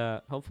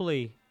 and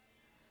hopefully,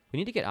 we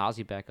need to get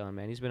Ozzy back on,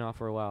 man. He's been off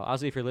for a while.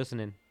 Ozzy, if you're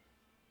listening,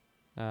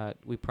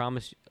 we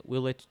promise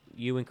we'll let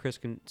you and Chris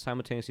can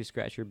simultaneously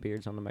scratch your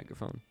beards on the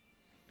microphone,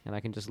 and I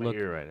can just My look.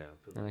 ear right now.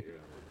 Put my and ear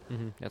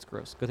on. That's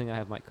gross. Good thing I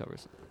have mic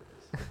covers.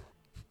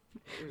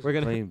 Here's We're a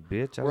gonna- plain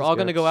bitch. I We're just all got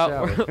gonna go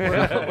out.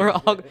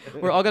 showered.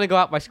 We're all gonna go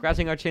out by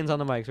scratching our chins on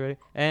the mics. Ready?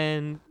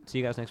 And see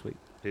you guys next week.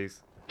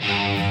 Peace.